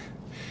this one?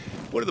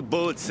 What do the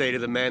bullets say to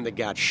the man that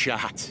got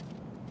shot?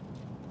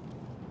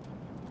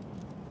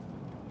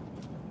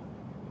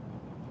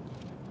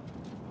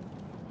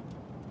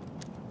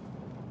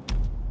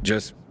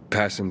 Just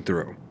passing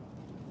through.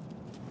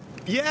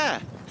 Yeah!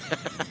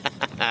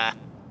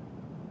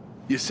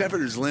 You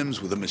severed his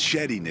limbs with a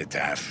machete,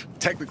 Nitaf.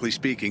 Technically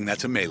speaking,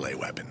 that's a melee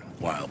weapon,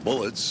 while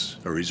bullets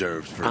are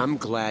reserved for... I'm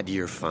glad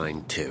you're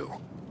fine, too.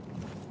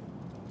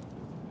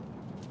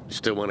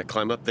 Still want to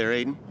climb up there,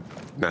 Aiden?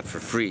 Not for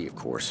free, of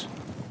course.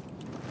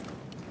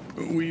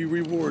 We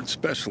reward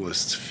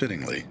specialists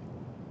fittingly.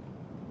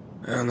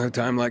 Well, no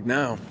time like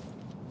now.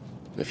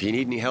 If you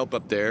need any help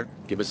up there,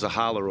 give us a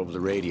holler over the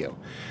radio.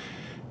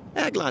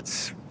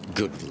 Aglot's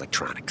good with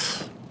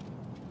electronics.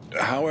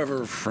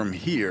 However, from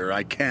here,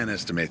 I can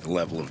estimate the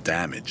level of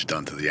damage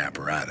done to the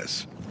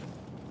apparatus.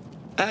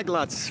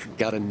 Aglot's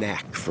got a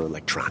knack for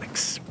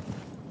electronics.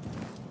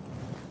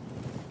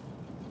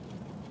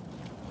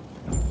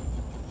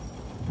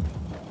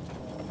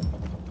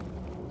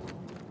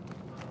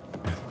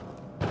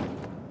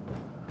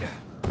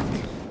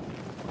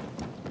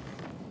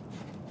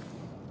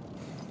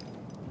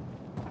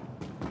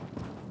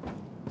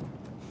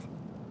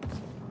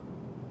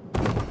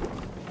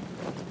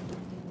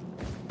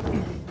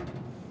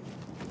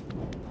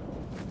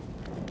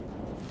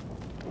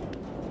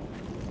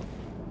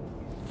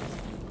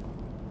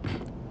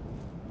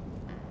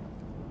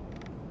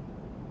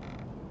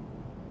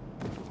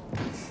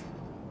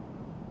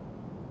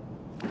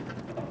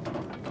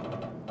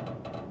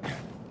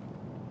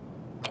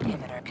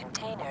 Inhibitor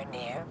container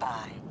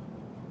nearby.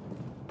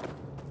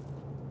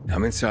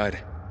 I'm inside.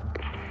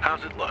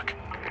 How's it look?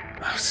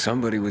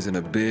 Somebody was in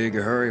a big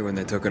hurry when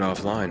they took it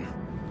offline.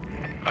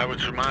 I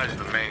would surmise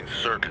the main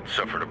circuit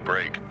suffered a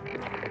break.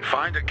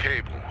 Find a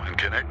cable and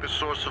connect the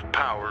source of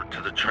power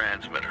to the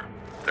transmitter.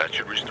 That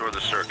should restore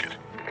the circuit.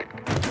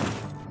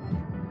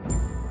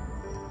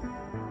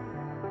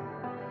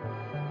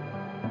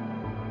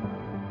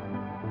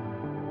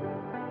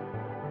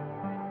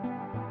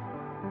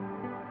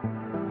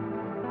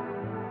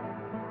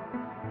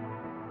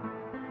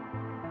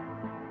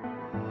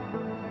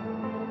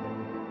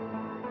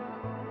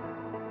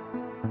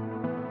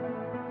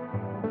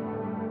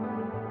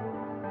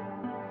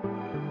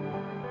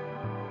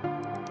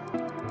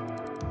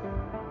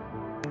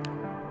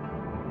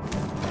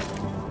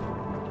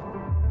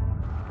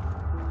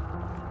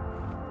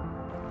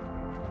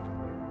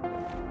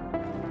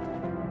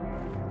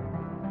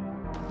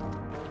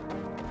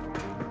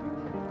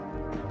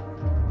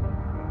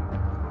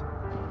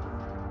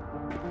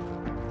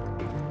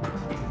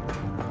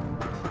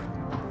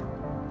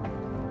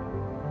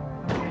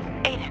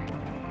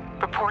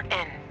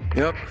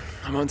 Yep,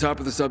 I'm on top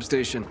of the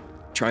substation,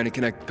 trying to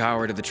connect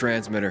power to the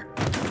transmitter.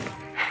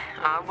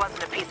 It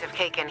wasn't a piece of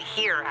cake in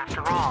here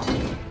after all.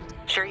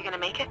 Sure you're gonna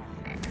make it?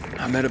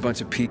 I met a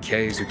bunch of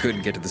PKs who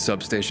couldn't get to the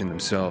substation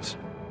themselves.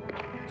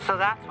 So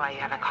that's why you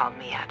haven't called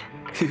me yet.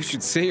 You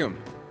should see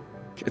them.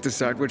 Can't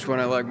decide which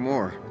one I like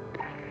more.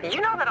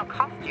 You know that'll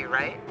cost you,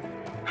 right?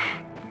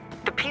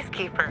 The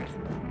peacekeepers,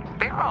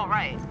 they're all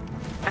right,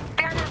 but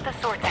they're not the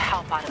sort to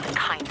help out of the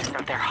kindness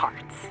of their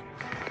hearts.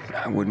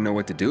 I wouldn't know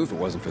what to do if it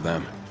wasn't for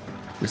them.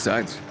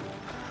 Besides,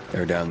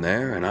 they're down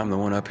there and I'm the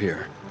one up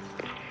here.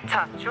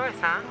 Tough choice,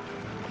 huh?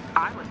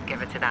 I wouldn't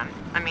give it to them.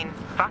 I mean,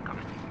 fuck them.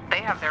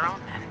 They have their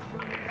own men.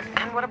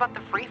 And what about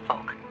the free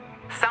folk?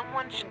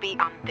 Someone should be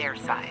on their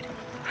side.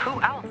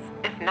 Who else,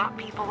 if not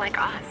people like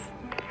us?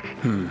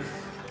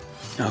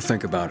 I'll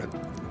think about it.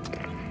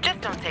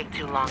 Just don't take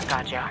too long,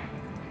 Gajo.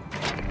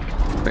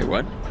 Wait,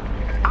 what?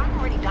 I'm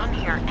already done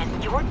here,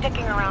 and you're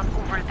dicking around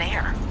over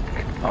there.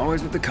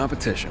 Always with the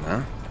competition,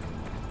 huh?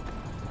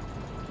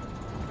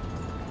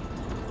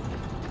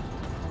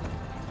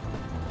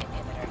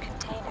 Inhibitor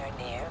container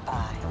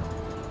nearby.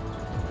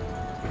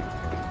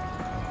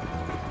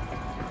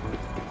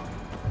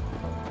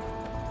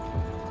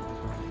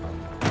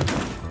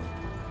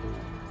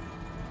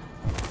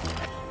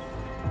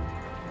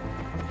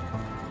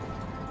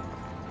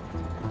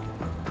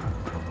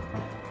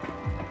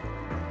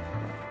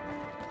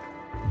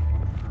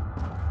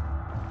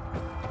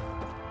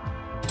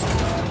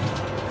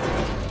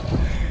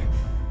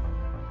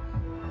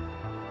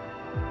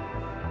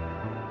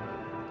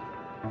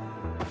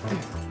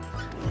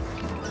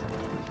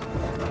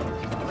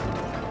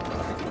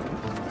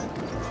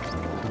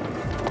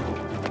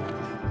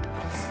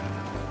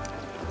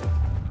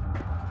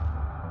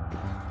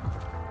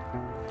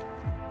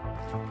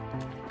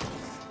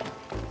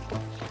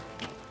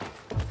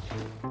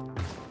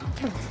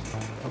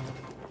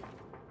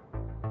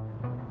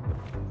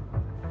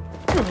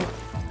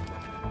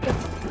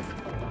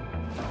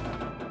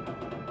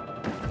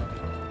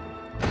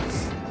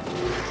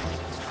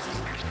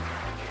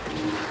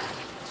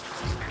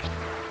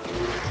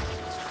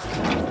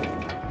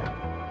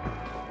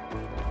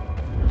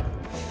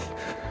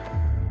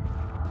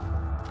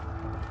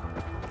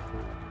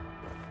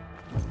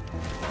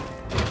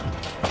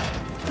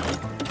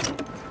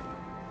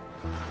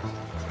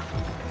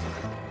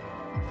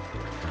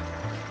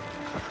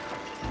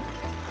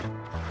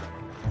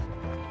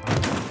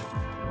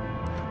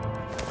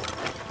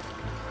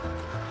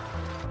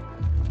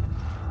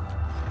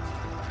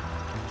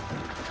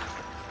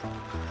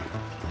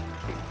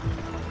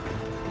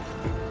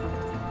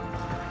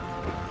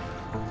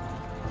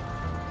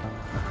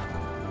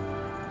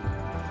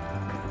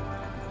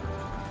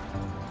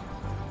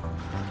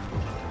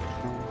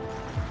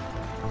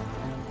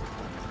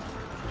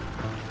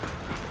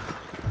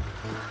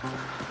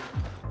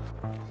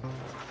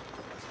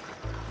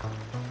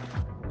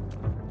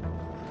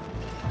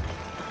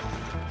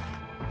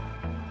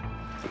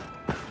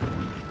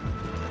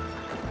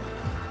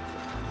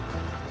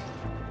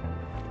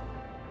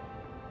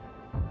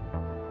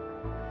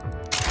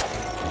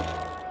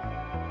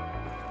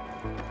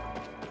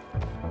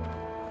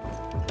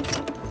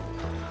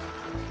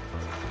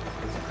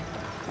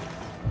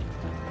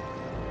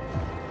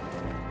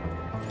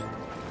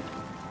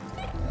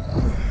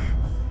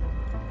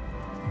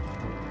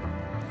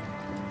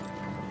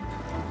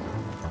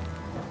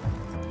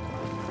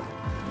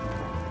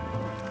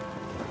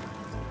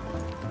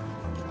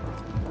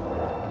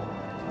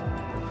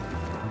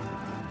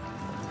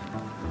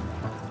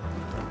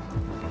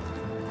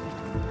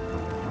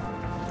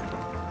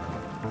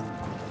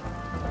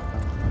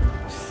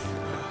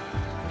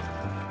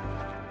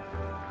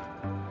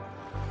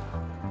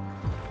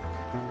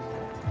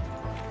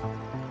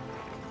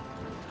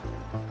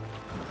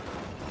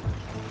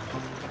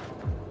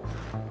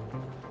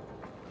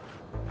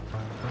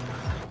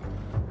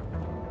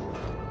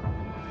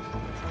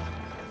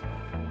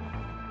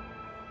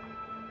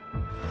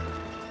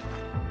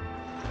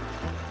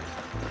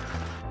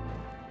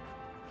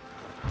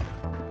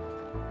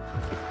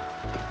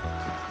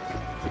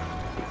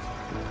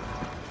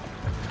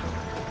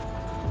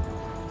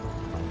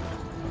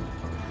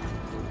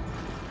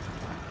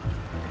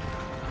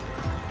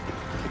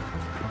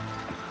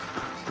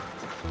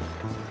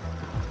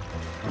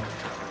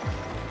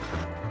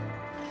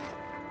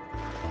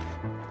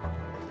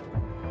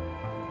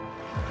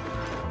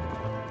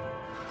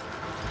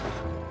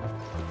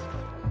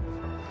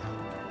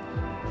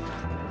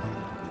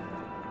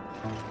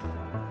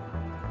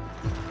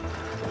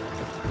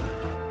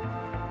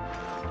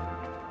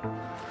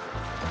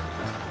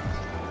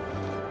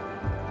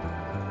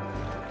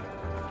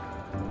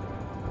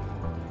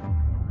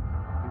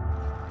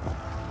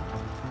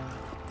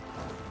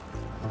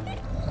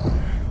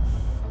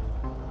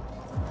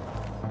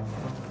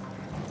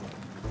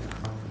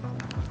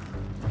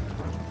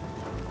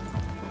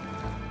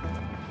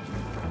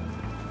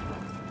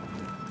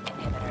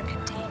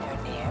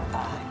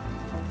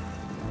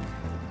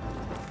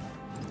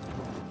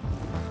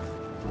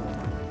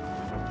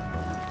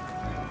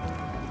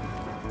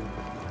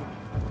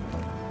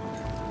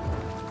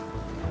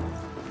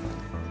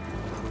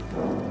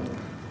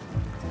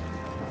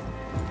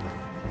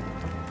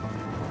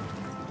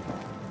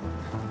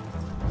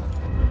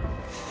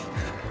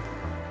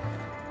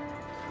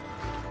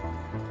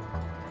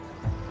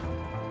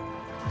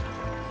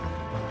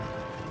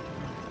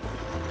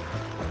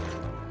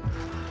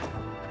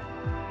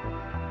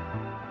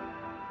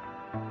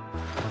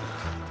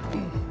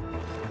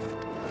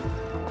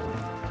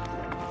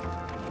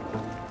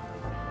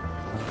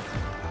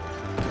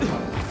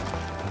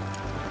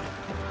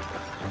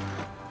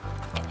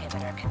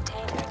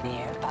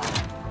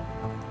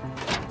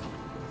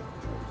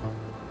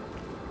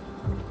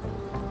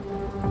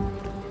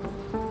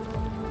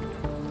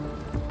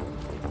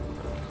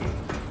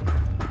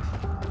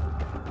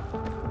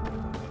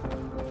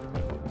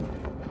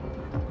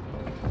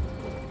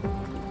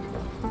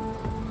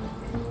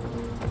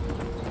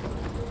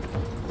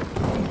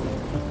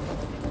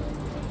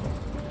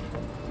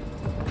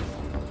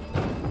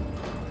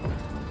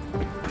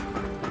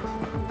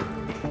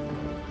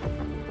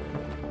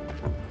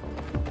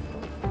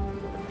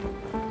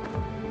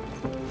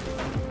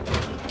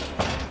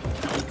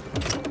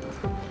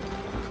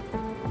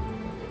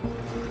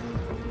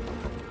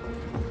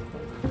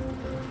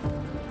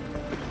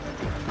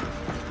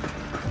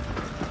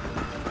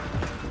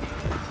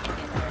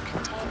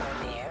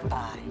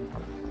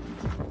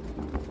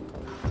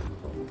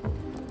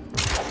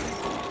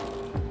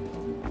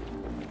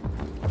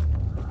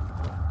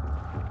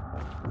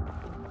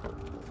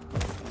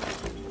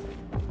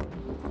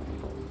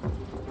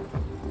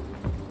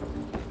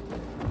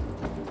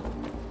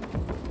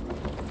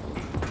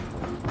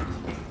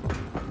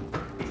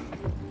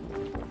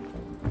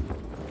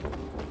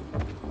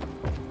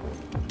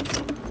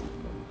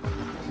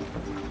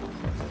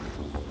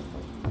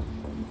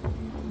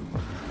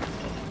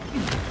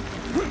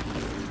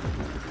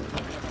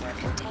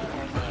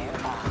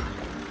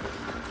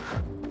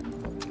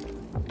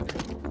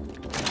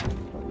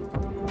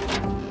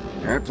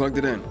 right, plugged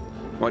it in.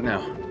 What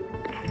now?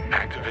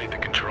 Activate the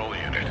control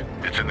unit.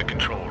 It's in the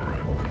control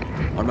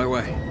room. On my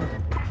way.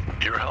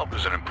 Your help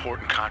is an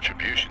important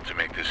contribution to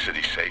make this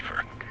city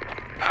safer.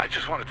 I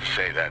just wanted to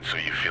say that so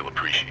you feel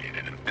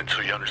appreciated, and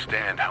so you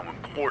understand how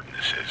important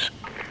this is.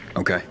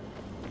 Okay.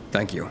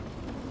 Thank you.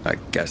 I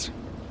guess.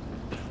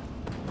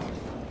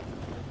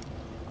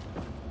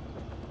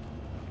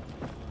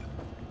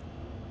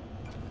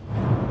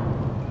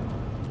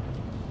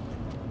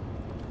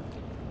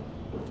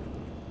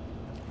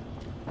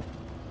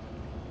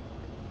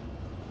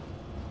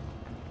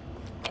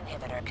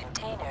 Inhibitor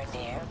container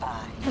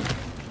nearby.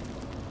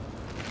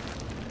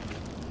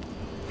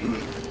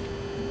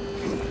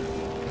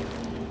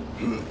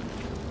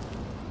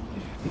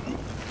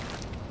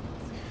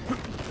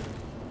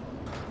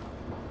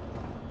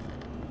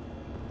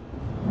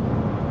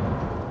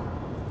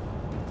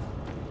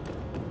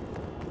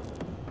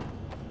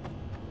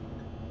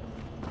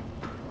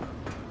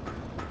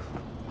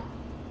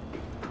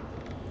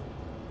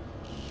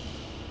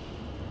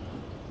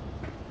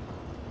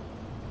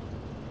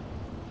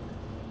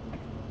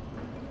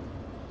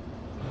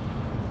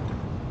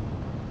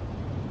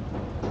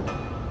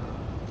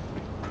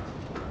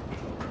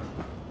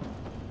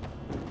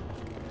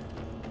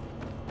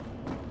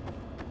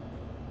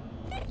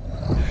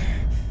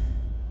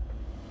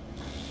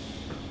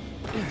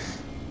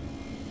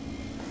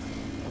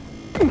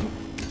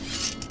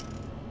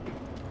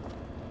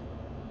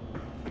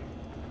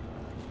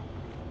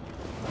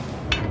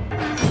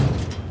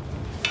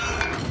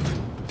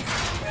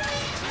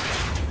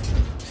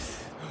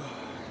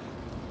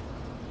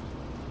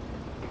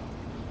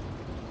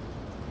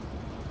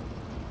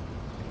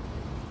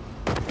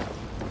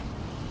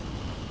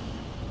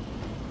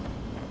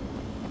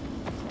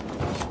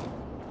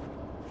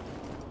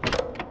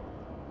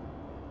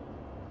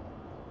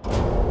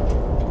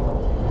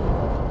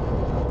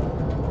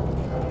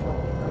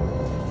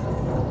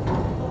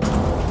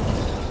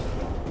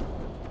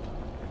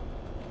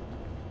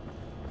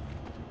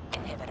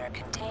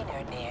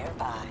 Container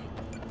nearby.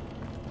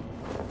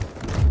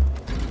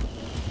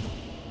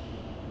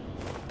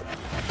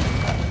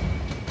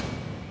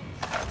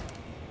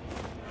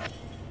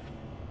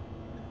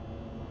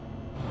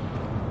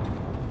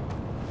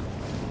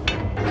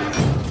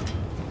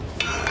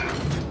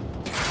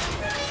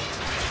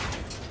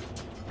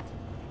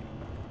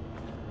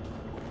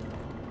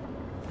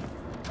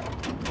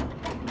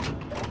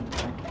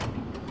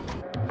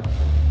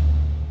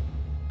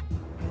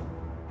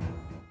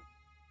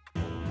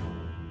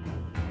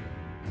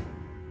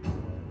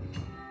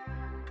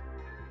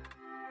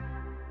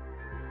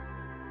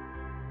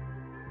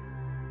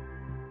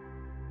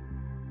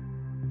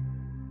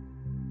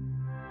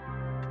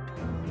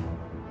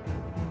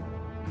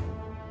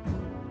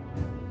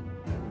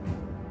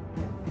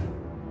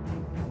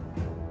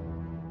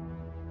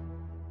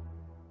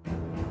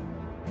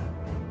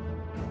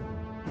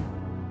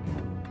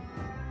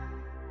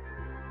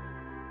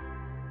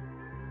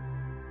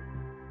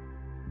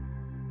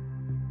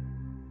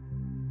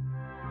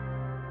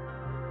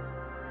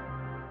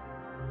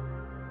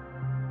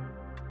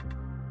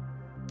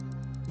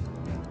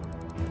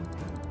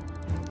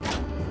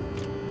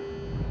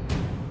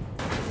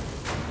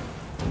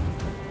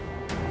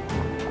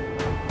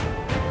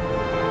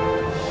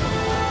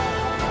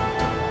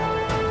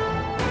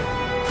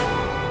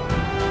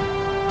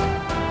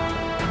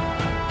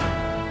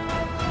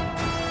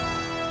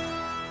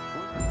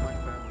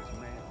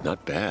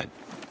 Not bad.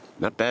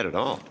 Not bad at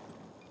all.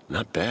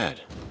 Not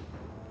bad.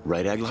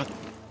 Right, Aglot?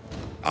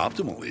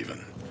 Optimal,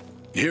 even.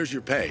 Here's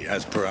your pay,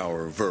 as per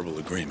our verbal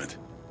agreement.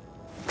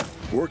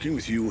 Working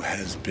with you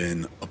has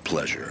been a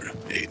pleasure,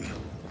 Aiden.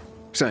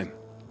 Same.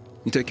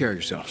 You take care of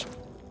yourselves.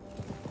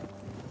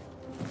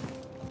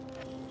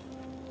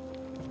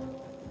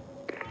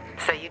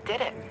 So you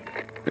did it.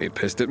 Are you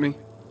pissed at me?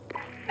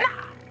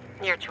 Nah,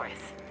 your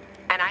choice.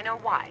 And I know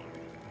why.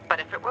 But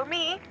if it were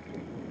me,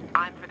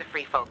 I'm for the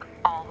free folk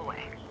all the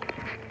way.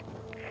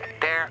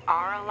 There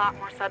are a lot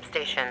more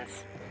substations.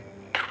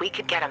 If we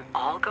could get them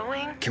all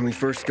going... Can we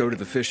first go to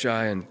the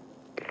fisheye and...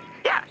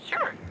 Yeah,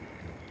 sure.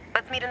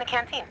 Let's meet in the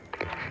canteen.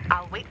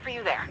 I'll wait for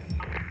you there.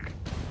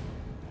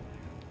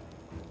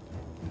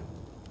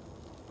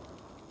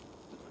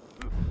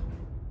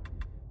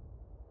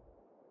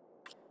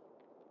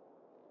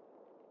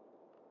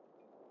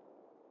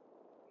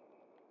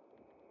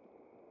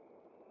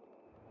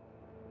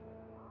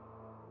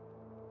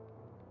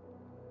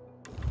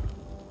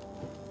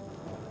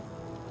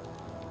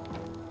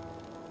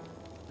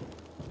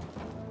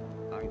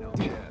 I know,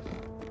 yes.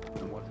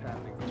 And what's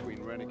happening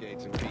between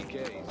renegades and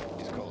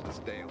PKs is called a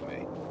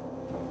stalemate.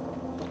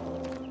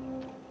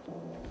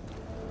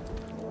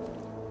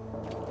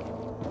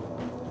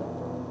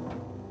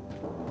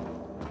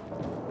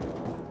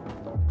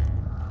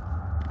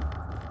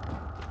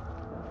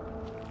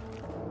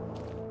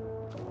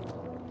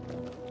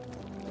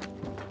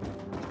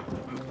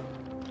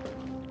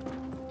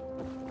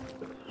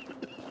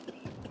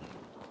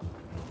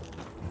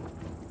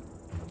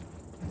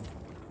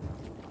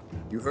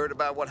 You heard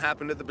about what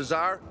happened at the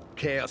bazaar?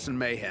 Chaos and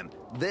mayhem.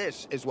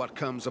 This is what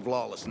comes of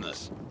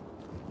lawlessness.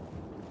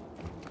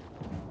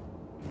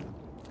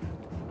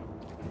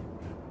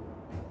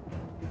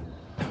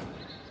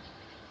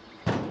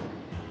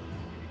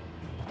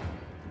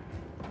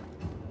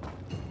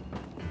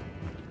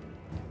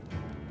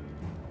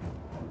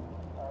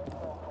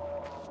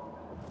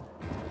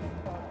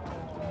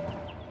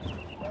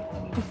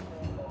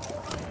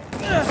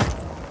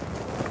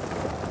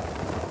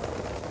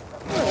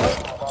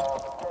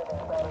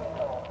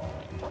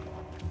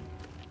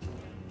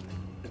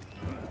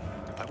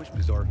 I wish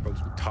Bazaar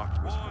folks would talk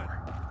to us more.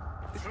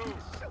 This kid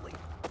is silly.